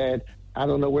dad, I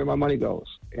don't know where my money goes.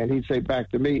 And he'd say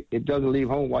back to me, it doesn't leave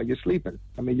home while you're sleeping.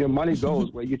 I mean, your money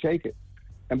goes where you take it.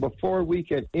 And before we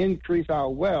can increase our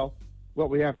wealth, what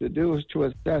we have to do is to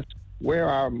assess where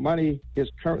our money is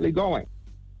currently going.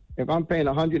 If I'm paying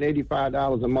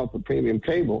 $185 a month for premium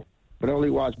cable, but only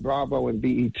watch Bravo and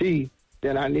BET,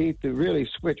 then I need to really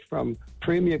switch from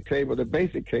premium cable to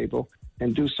basic cable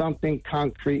and do something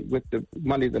concrete with the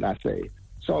money that I save.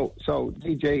 So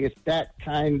DJ, it's that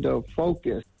kind of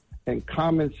focus and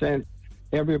common sense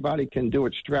everybody can do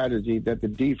it strategy that the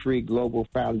D-Free Global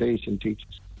Foundation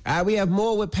teaches. All right, we have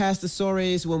more with Pastor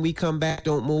Soares when we come back.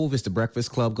 Don't move. It's the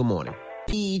Breakfast Club. Good morning.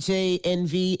 DJ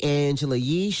NV, Angela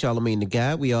Yee, Charlamagne the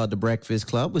God. We are the Breakfast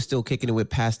Club. We're still kicking it with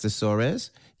Pastor Soares.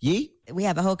 Yee? We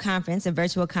have a whole conference, a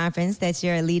virtual conference that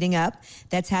you're leading up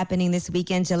that's happening this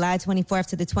weekend, July 24th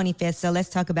to the 25th. So let's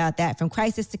talk about that, from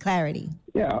crisis to clarity.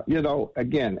 Yeah,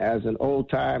 again, as an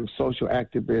old-time social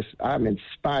activist, I'm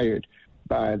inspired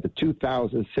by the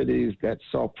 2,000 cities that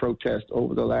saw protests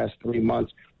over the last 3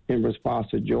 months in response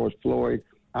to George Floyd.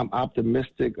 I'm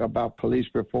optimistic about police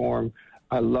reform.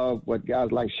 I love what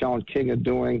guys like Shaun King are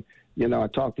doing. I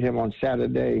talked to him on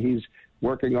Saturday. He's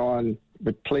working on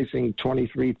replacing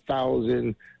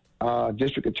 23,000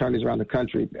 district attorneys around the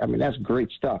country. I mean, that's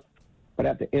great stuff. But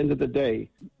at the end of the day,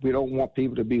 we don't want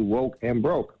people to be woke and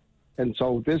broke. And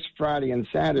so this Friday and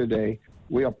Saturday,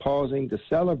 we are pausing to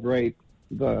celebrate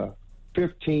the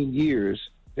 15 years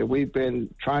that we've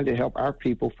been trying to help our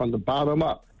people from the bottom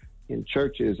up in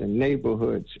churches and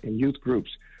neighborhoods and youth groups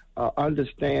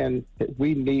understand that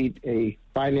we need a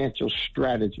financial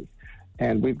strategy.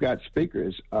 And we've got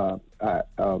speakers.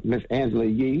 Miss Angela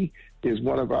Yee is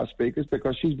one of our speakers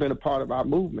because she's been a part of our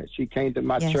movement. She came to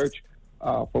my church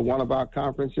for one of our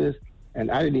conferences, and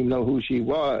I didn't even know who she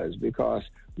was because,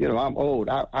 I'm old.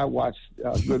 I watch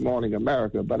Good Morning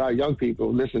America, but our young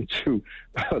people listen to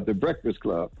the Breakfast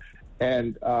Club.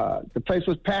 And the place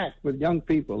was packed with young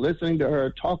people listening to her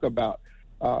talk about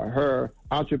her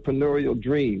entrepreneurial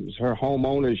dreams, her home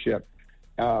ownership.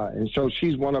 And so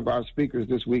she's one of our speakers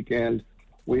this weekend.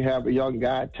 We have a young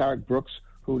guy, Tarek Brooks,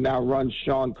 who now runs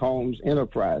Sean Combs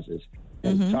Enterprises.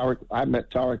 And Tarek, I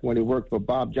met Tarek when he worked for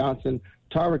Bob Johnson.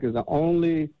 Tarek is the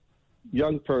only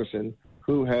young person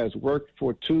who has worked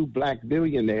for 2 black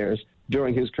billionaires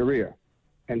during his career.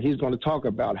 And he's going to talk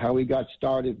about how he got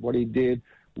started, what he did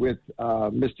with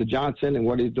Mr. Johnson, and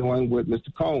what he's doing with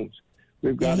Mr. Combs.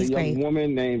 We've got a young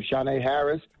woman named Shanae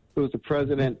Harris, who's the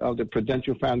president of the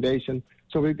Prudential Foundation.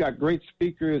 So we've got great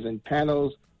speakers and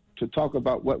panels to talk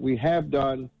about what we have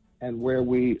done and where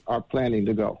we are planning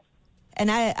to go. And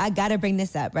I got to bring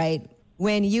this up, right?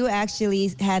 When you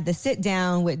actually had the sit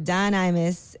down with Don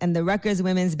Imus and the Rutgers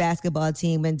women's basketball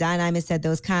team, when Don Imus said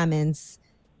those comments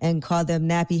and called them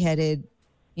nappy-headed,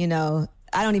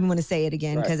 I don't even want to say it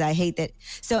again because I hate that.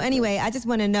 So anyway, I just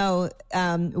want to know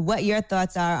what your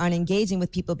thoughts are on engaging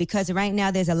with people, because right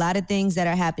now there's a lot of things that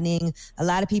are happening. A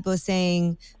lot of people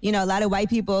saying, a lot of white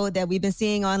people that we've been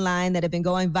seeing online that have been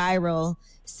going viral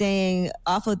saying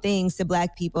awful things to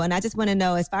black people. And I just want to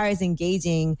know, as far as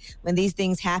engaging when these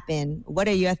things happen, what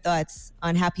are your thoughts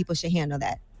on how people should handle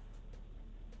that?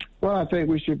 Well, I think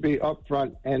we should be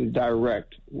upfront and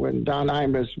direct. When Don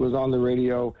Imus was on the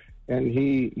radio and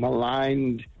he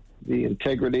maligned the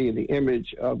integrity and the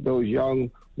image of those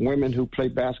young women who play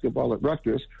basketball at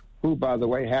Rutgers, who, by the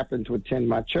way, happened to attend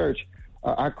my church,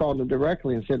 I called him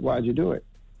directly and said, why'd you do it?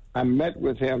 I met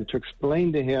with him to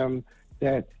explain to him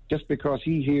that just because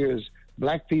he hears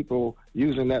black people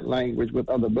using that language with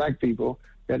other black people,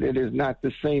 that it is not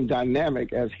the same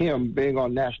dynamic as him being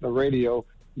on national radio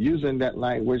using that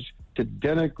language to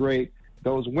denigrate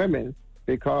those women,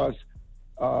 because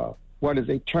what is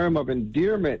a term of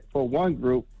endearment for one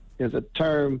group is a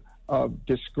term of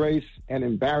disgrace and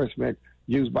embarrassment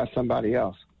used by somebody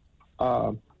else.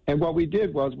 And what we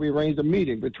did was we arranged a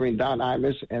meeting between Don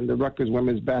Imus and the Rutgers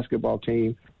women's basketball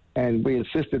team, and we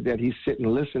insisted that he sit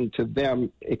and listen to them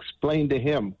explain to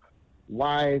him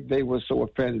why they were so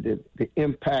offended, the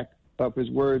impact of his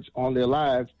words on their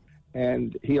lives.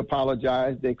 And he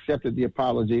apologized. They accepted the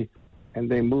apology, and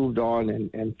they moved on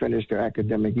and finished their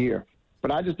academic year.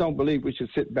 But I just don't believe we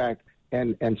should sit back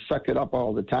and suck it up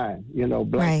all the time.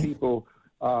 Black people,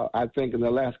 I think in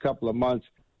the last couple of months,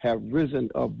 have risen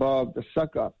above the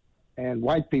suck up. And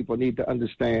white people need to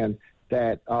understand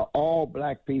that all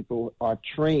black people are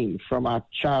trained from our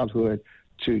childhood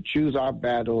to choose our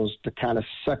battles, to kind of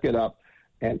suck it up.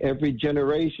 And every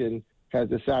generation has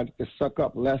decided to suck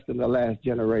up less than the last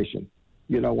generation.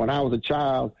 When I was a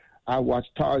child, I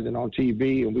watched Tarzan on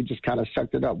TV, and we just kind of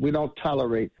sucked it up. We don't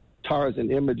tolerate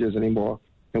Tarzan images anymore,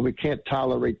 and we can't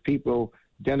tolerate people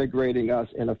denigrating us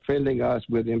and offending us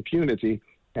with impunity,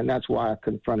 and that's why I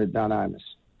confronted Don Imus.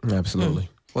 Absolutely.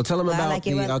 Well, tell them about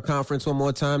the conference one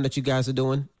more time that you guys are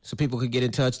doing so people could get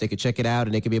in touch, they could check it out,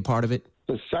 and they could be a part of it.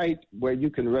 The site where you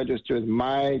can register is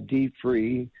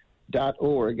mydfree.org,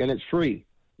 and it's free.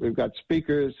 We've got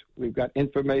speakers, we've got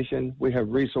information, we have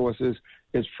resources.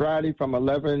 It's Friday from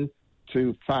 11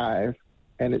 to 5,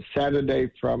 and it's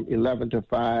Saturday from 11 to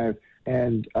 5.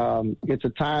 And it's a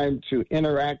time to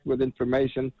interact with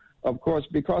information. Of course,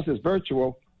 because it's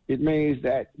virtual, It means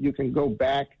that you can go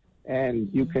back and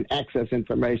you can access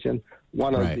information.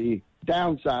 One of the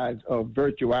downsides of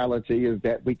virtuality is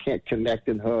that we can't connect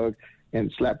and hug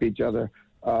and slap each other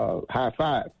high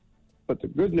five. But the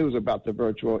good news about the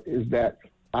virtual is that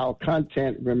our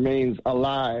content remains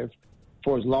alive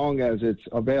for as long as it's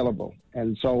available.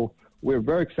 And so we're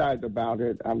very excited about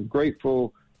it. I'm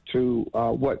grateful to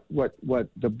what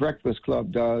the Breakfast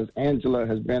Club does. Angela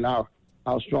has been our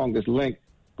strongest link.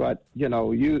 But, you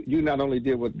know, you not only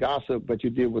deal with gossip, but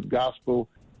you deal with gospel.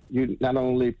 You not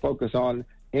only focus on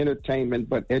entertainment,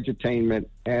 but edutainment.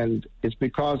 And it's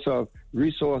because of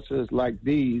resources like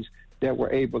these that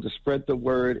we're able to spread the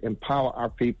word, empower our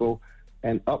people,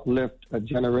 and uplift a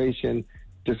generation.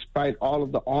 Despite all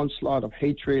of the onslaught of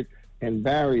hatred and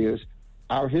barriers,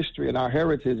 our history and our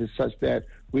heritage is such that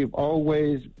we've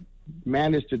always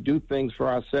managed to do things for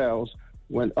ourselves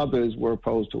when others were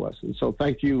opposed to us. And so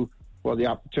thank you for the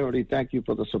opportunity. Thank you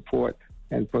for the support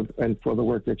and for the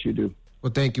work that you do.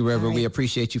 Well, thank you, Reverend. We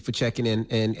appreciate you for checking in,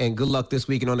 and good luck this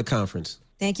weekend on the conference.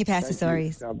 Thank you, Pastor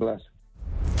Soares. God bless.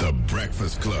 The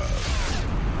Breakfast Club.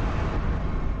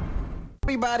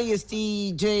 Everybody, it's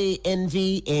DJ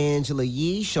NV, Angela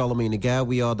Yee, Charlamagne the Guy.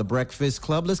 We are the Breakfast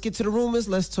Club. Let's get to the rumors.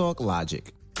 Let's talk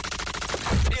logic.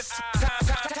 It's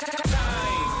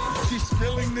time. She's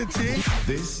spilling the tea.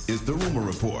 This is the Rumor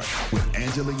Report with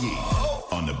Angela Yee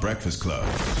on the Breakfast Club.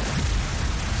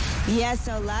 Yeah,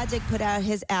 so Logic put out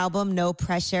his album, No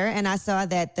Pressure, and I saw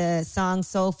that the song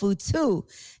Soul Food 2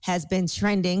 has been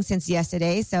trending since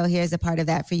yesterday, so here's a part of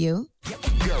that for you.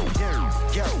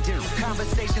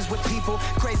 Conversations with people,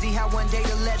 crazy how one day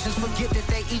the legends forget that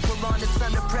they equal on this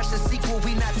under pressure sequel.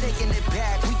 We not taking it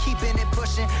back, we keeping it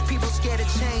pushing. People scared of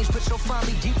change, but you'll find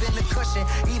me deep in the cushion.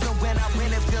 Even when I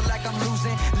win, it feel like I'm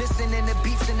losing. Listening to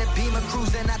beats in the Beamer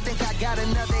cruising. I think I got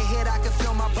another hit, I can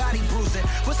feel my body bruising.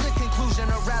 What's the conclusion,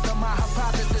 or rather my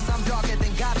hypothesis? I'm darker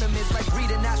than Gotham is, like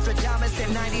reading Nostradamus at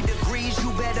 90 degrees.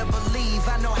 You better believe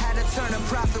I know how to turn a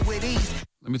profit with ease.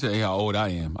 Let me tell you how old I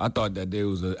am. I thought that there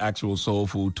was an actual Soul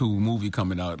Food 2 movie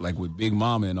coming out, like with Big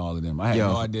Mama and all of them. I had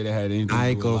no idea they had anything I to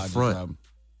ain't do gonna with front. album.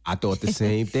 I thought the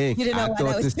same thing. You didn't know I why thought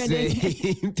that was the trending?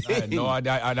 same thing. I had no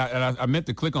idea. I meant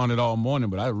to click on it all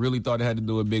morning, but I really thought it had to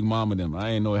do with Big Mama them. I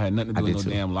didn't know it had nothing to do with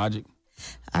no damn Logic.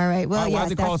 All right, well, Why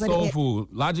is it called Soul it, Food?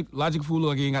 Logic food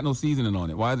like it ain't got no seasoning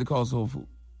on it. Why is it called Soul Food?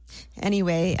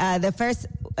 Anyway, the first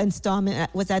installment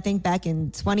was, I think, back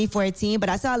in 2014, but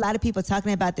I saw a lot of people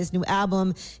talking about this new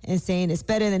album and saying it's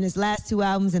better than his last two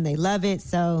albums and they love it,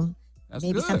 so That's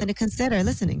maybe good. something to consider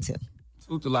listening to.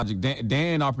 Salute to Logic.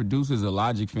 Dan, our producer, is a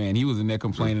Logic fan. He was in there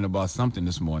complaining about something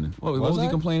this morning. What was he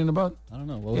complaining about? I don't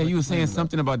know. What Yeah, was you I were saying complaining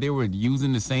something about they were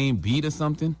using the same beat or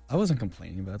something. I wasn't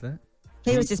complaining about that.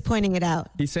 He was just pointing it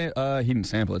out. He didn't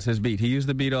sample it. It's his beat. He used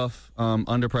the beat off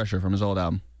Under Pressure from his old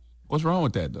album. What's wrong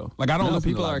with that, though? Like, I don't know.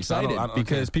 listen to People are Logic, so I excited don't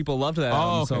because okay. people loved that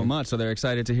album so much, so they're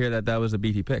excited to hear that was the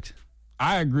beat he picked.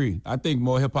 I agree. I think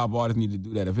more hip-hop artists need to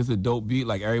do that. If it's a dope beat,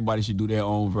 like, everybody should do their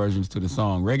own versions to the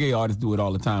song. Reggae artists do it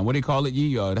all the time. What do they call it?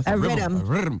 That's A rhythm.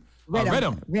 rhythm. A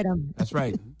rhythm. Rhythm. That's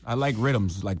right. I like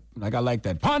rhythms. Like I like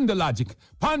that. Ponder Logic.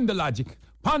 Ponder Logic.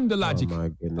 Ponder Logic. Oh, my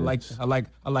goodness. I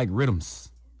like rhythms.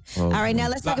 Oh, All right, now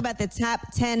let's talk about the top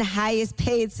 10 highest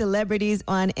paid celebrities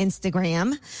on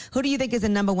Instagram. Who do you think is the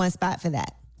number one spot for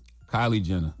that? Kylie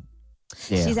Jenner.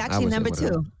 Yeah, She's actually number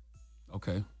 2.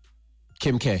 Okay.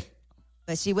 Kim K.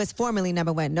 But she was formerly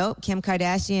number 1. Nope. Kim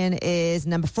Kardashian is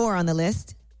number 4 on the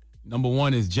list. Number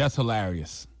 1 is Jess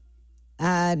Hilarious.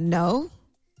 No,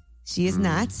 she is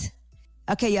not.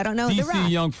 Okay, y'all don't know The Rock.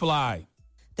 DC Young Fly.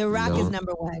 The Rock No. is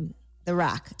number 1. The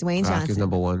Rock, Dwayne Rock Johnson. is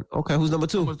number 1. Okay, who's number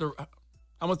 2?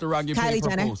 How much The Rock get paid Kylie per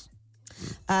Jenner. post?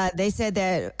 They said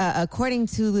that according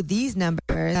to these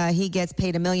numbers, he gets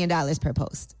paid $1 million per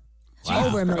post. Wow.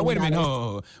 Over $1 million. Wait a minute.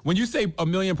 Hold. When you say $1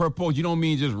 million per post, you don't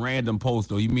mean just random post,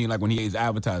 though. You mean like when he is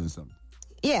advertising something.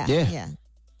 Yeah.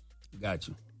 Got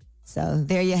you. So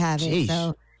there you have Jeez. it.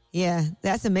 So yeah,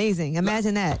 that's amazing.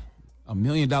 Imagine that. $1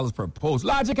 million per post.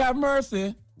 Logic have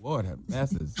mercy. Lord have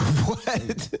mercy.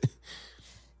 What?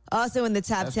 Also in the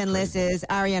top 10 list is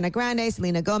Ariana Grande,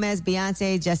 Selena Gomez,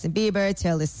 Beyonce, Justin Bieber,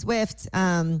 Taylor Swift.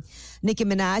 Nicki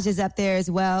Minaj is up there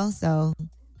as well. So,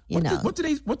 you know. What do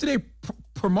they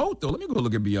promote, though? Let me go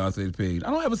look at Beyonce's page.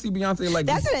 I don't ever see Beyonce like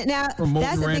That's it. Now, promoting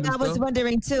that's the thing random I was stuff.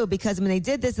 wondering too, because when they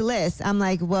did this list, I'm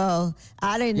like, well,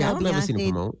 I didn't know I've never seen him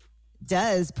Beyonce promote.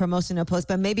 does promotional posts,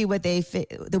 but maybe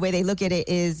the way they look at it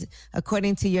is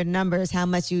according to your numbers, how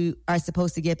much you are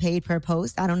supposed to get paid per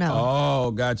post. I don't know.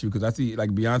 Oh, got you. Because I see, like,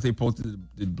 Beyonce posted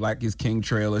the Black is King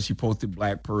trailer. She posted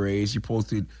Black Parade. She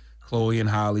posted Chloe and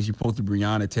Holly. She posted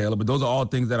Breonna Taylor. But those are all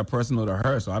things that are personal to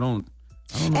her. So I don't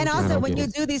And also, when you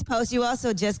do these posts, you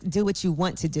also just do what you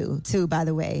want to do, too, by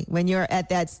the way. When you're at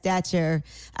that stature,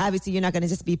 obviously, you're not going to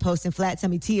just be posting flat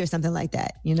tummy tea or something like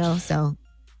that, you know? So.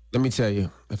 Let me tell you,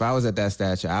 if I was at that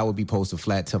stature, I would be posting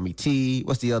flat tummy tea.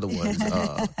 What's the other ones?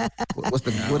 What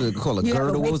do they call it?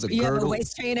 Girdle? What was it? You Girdle? have a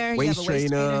waist trainer. Waist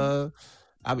trainer.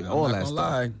 I mean, all that stuff.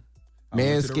 Lie. I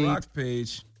went to the Rock's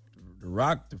page. The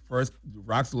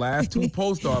Rock's last 2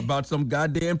 posts are about some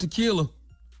goddamn tequila.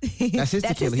 That's his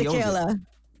tequila. He owns it.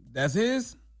 That's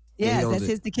his? Yes, that's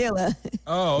his tequila.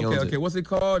 Oh, okay. What's it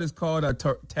called? It's called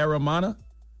Terramana.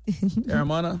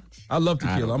 Terramana. I love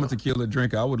tequila. I'm a tequila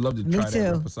drinker. I would love to try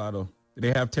that reposado. Do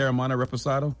they have Terramana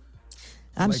reposado?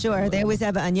 I'm sure. They always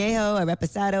have an añejo, a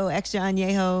reposado, extra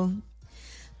añejo.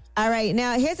 All right.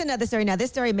 Now, here's another story. Now,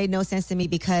 this story made no sense to me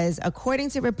because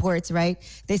according to reports, right,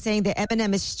 they're saying that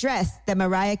Eminem is stressed that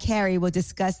Mariah Carey will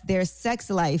discuss their sex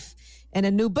life in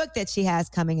a new book that she has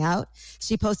coming out.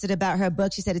 She posted about her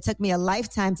book. She said, "It took me a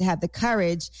lifetime to have the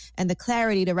courage and the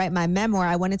clarity to write my memoir.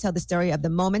 I want to tell the story of the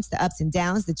moments, the ups and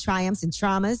downs, the triumphs and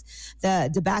traumas,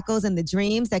 the debacles and the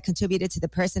dreams that contributed to the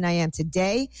person I am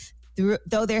today.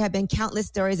 Though there have been countless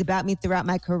stories about me throughout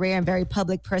my career and very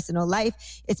public personal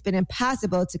life, it's been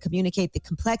impossible to communicate the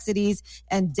complexities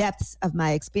and depths of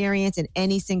my experience in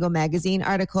any single magazine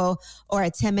article or a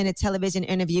 10-minute television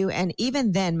interview. And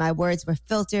even then, my words were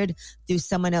filtered through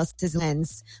someone else's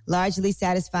lens, largely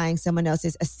satisfying someone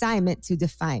else's assignment to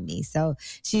define me." So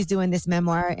she's doing this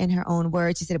memoir in her own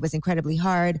words. She said it was incredibly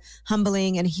hard,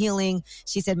 humbling, and healing.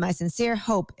 She said, "My sincere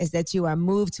hope is that you are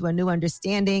moved to a new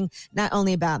understanding, not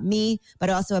only about me, but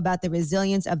also about the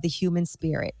resilience of the human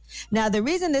spirit." Now, the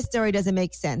reason this story doesn't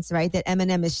make sense, right, that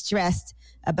Eminem is stressed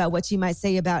about what you might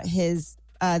say about his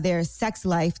their sex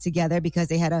life together because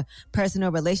they had a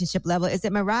personal relationship level, is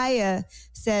that Mariah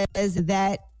says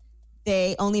that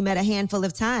they only met a handful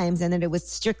of times and that it was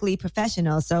strictly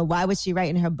professional. So why would she write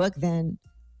in her book then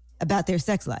about their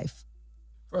sex life?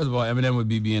 First of all, Eminem would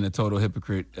be being a total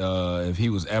hypocrite if he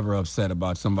was ever upset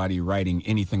about somebody writing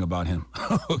anything about him.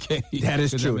 Okay, that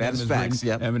is true. That is facts.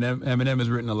 Yep. Eminem has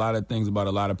written a lot of things about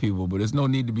a lot of people, but there's no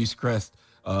need to be stressed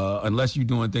unless you're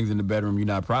doing things in the bedroom you're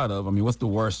not proud of. I mean, what's the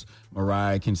worst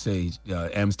Mariah can say?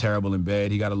 M's terrible in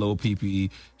bed. He got a little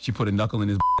PPE. She put a knuckle in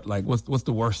his like. What's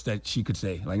the worst that she could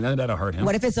say? Like, none of that'll hurt him.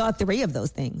 What if it's all 3 of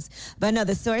those things? But no,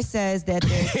 the source says that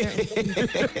there's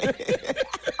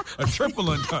a triple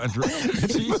entendre.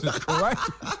 Jesus Christ.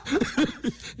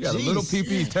 He got a little PP.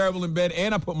 He's terrible in bed,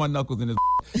 and I put my knuckles in his.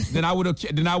 Then I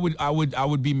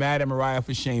would be mad at Mariah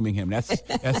for shaming him. That's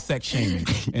sex shaming.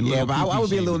 And yeah, but I would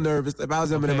be a little nervous if I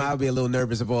was Eminem. I would be a little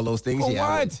nervous of all those things. For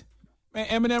yeah, what? Man,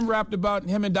 Eminem rapped about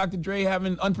him and Dr. Dre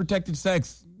having unprotected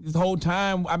sex. This whole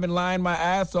time, I've been lying my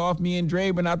ass off. Me and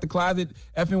Dre been out the closet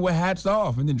effing with hats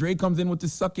off. And then Dre comes in with the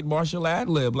suck it Marshall ad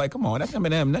lib. Like, come on, that's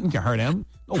Eminem. Nothing can hurt him.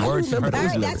 No words can hurt him.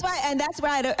 Right, that's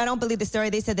why I don't believe the story.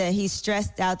 They said that he's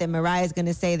stressed out that Mariah's going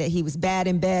to say that he was bad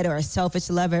in bed or a selfish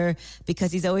lover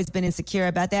because he's always been insecure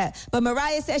about that. But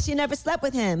Mariah says she never slept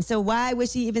with him. So why would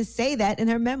she even say that in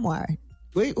her memoir?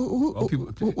 Wait,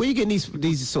 where you getting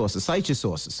these sources? Cite your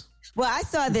sources. Well, I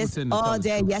saw this all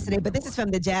day yesterday, but this is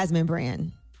from the Jasmine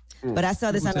brand. But I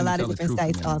saw this on a lot of different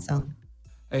sites also.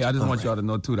 Hey, I just want y'all to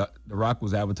know, too, that The Rock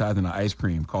was advertising an ice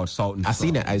cream called Salt and Straw. I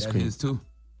seen that ice cream. His, too.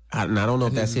 I don't know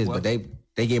if that's his, but they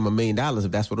gave him $1 million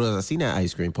if that's what it was. I seen that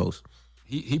ice cream post.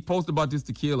 He posted about this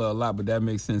tequila a lot, but that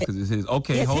makes sense because it's his.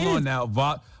 Okay, hold on now.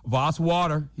 Voss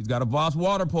Water. He's got a Voss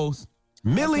Water post.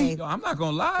 Millie. Okay. I'm not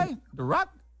going to lie. The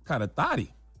Rock kind of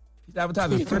thotty. He's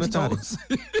advertising French toast.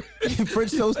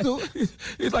 French toast too?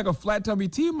 He's like a flat tummy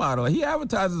tea model. He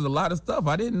advertises a lot of stuff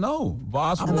I didn't know.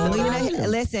 Voss Water.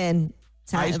 Listen,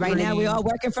 right now we're all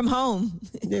working from home.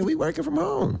 Yeah, we working from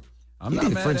home. I'm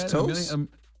not mad French at toast. $1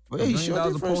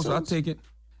 million a post. I'll take it.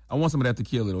 I want some of that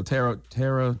tequila though.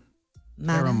 Terramana.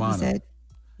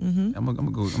 Mm-hmm. I'm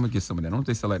gonna get some of that. Don't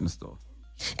they sell that in the store?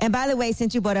 And by the way,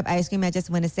 since you brought up ice cream, I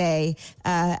just want to say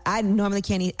I normally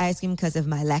can't eat ice cream because of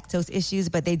my lactose issues,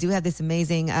 but they do have this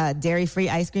amazing dairy-free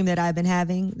ice cream that I've been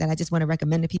having that I just want to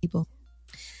recommend to people.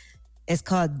 It's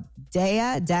called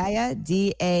Daiya, Daiya.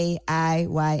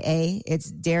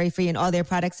 It's dairy-free, and all their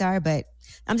products are, but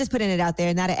I'm just putting it out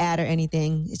there, not an ad or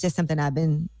anything. It's just something I've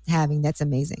been having that's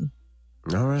amazing.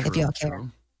 All right. If y'all care.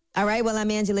 All right, well, I'm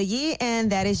Angela Yee,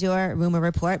 and that is your Rumor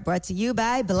Report, brought to you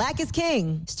by Black is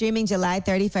King, streaming July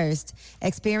 31st.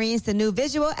 Experience the new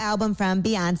visual album from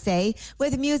Beyonce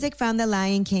with music from The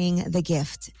Lion King, The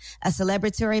Gift, a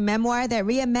celebratory memoir that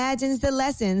reimagines the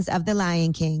lessons of The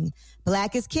Lion King.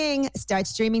 Black is King starts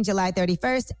streaming July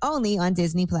 31st, only on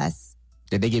Disney+.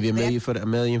 Did they give you $1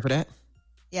 million for that?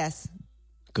 Yes.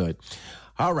 Good.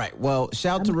 All right. Well,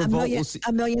 shout to Revolt.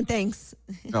 A million thanks.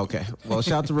 Okay. Well,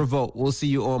 shout to Revolt. We'll see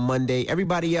you on Monday.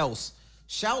 Everybody else,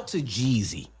 shout to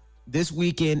Jeezy. This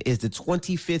weekend is the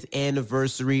 25th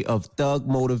anniversary of Thug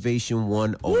Motivation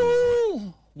 101.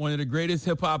 Woo! One of the greatest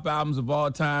hip-hop albums of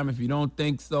all time. If you don't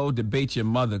think so, debate your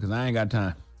mother, because I ain't got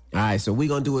time. All right, so we're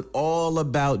going to do it all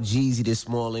about Jeezy this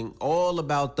morning, all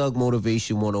about Thug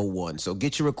Motivation 101. So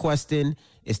get your request in.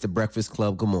 It's The Breakfast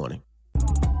Club. Good morning.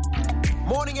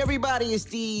 Morning, everybody. It's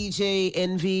DJ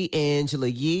Envy, Angela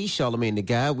Yee, Charlamagne the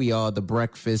Guy. We are The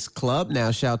Breakfast Club.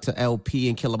 Now, shout to LP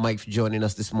and Killer Mike for joining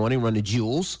us this morning. Run the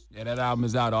Jewels. Yeah, that album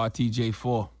is out,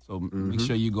 RTJ4. So make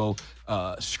sure you go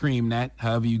scream that,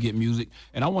 however you get music.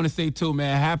 And I want to say, too,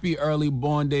 man, happy early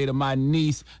born day to my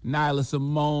niece, Nyla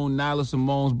Simone. Nyla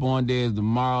Simone's born day is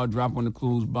tomorrow. Drop on the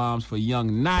clues bombs for young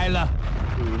Nyla.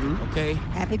 Okay?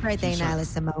 Happy birthday, Nyla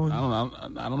Simone.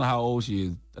 I don't know how old she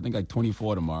is. I think like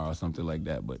 24 tomorrow or something like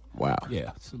that. But wow.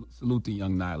 Yeah, salute to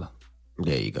young Nyla.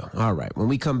 There you go. All right. When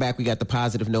we come back, we got the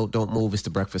positive note. Don't move. It's The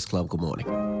Breakfast Club. Good morning.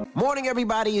 Morning,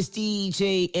 everybody. It's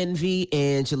DJ Envy,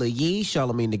 Angela Yee,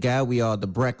 Charlamagne the Guy. We are The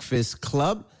Breakfast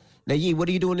Club. Now, Yee, what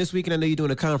are you doing this weekend? I know you're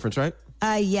doing a conference, right?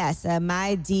 Yes,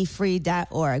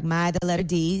 mydfree.org, my the letter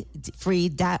D,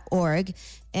 free.org.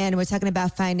 And we're talking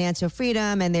about financial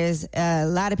freedom, and there's a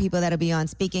lot of people that'll be on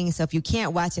speaking. So if you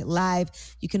can't watch it live,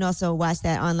 you can also watch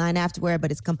that online afterward,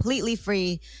 but it's completely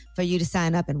free for you to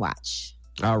sign up and watch.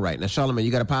 All right. Now, Charlamagne,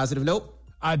 you got a positive note?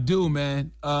 I do,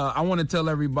 man. I want to tell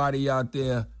everybody out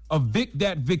there, evict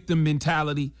that victim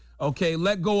mentality. Okay,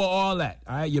 let go of all that.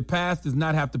 All right, your past does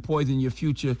not have to poison your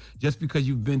future just because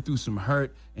you've been through some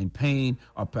hurt and pain,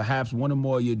 or perhaps one or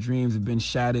more of your dreams have been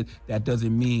shattered. That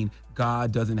doesn't mean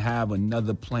God doesn't have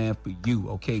another plan for you.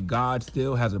 Okay, God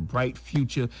still has a bright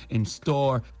future in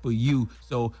store for you.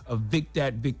 So evict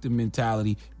that victim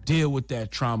mentality, deal with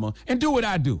that trauma, and do what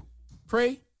I do.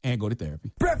 Pray and go to therapy.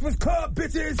 Breakfast Club,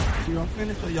 bitches. Y'all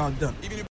finished or y'all done?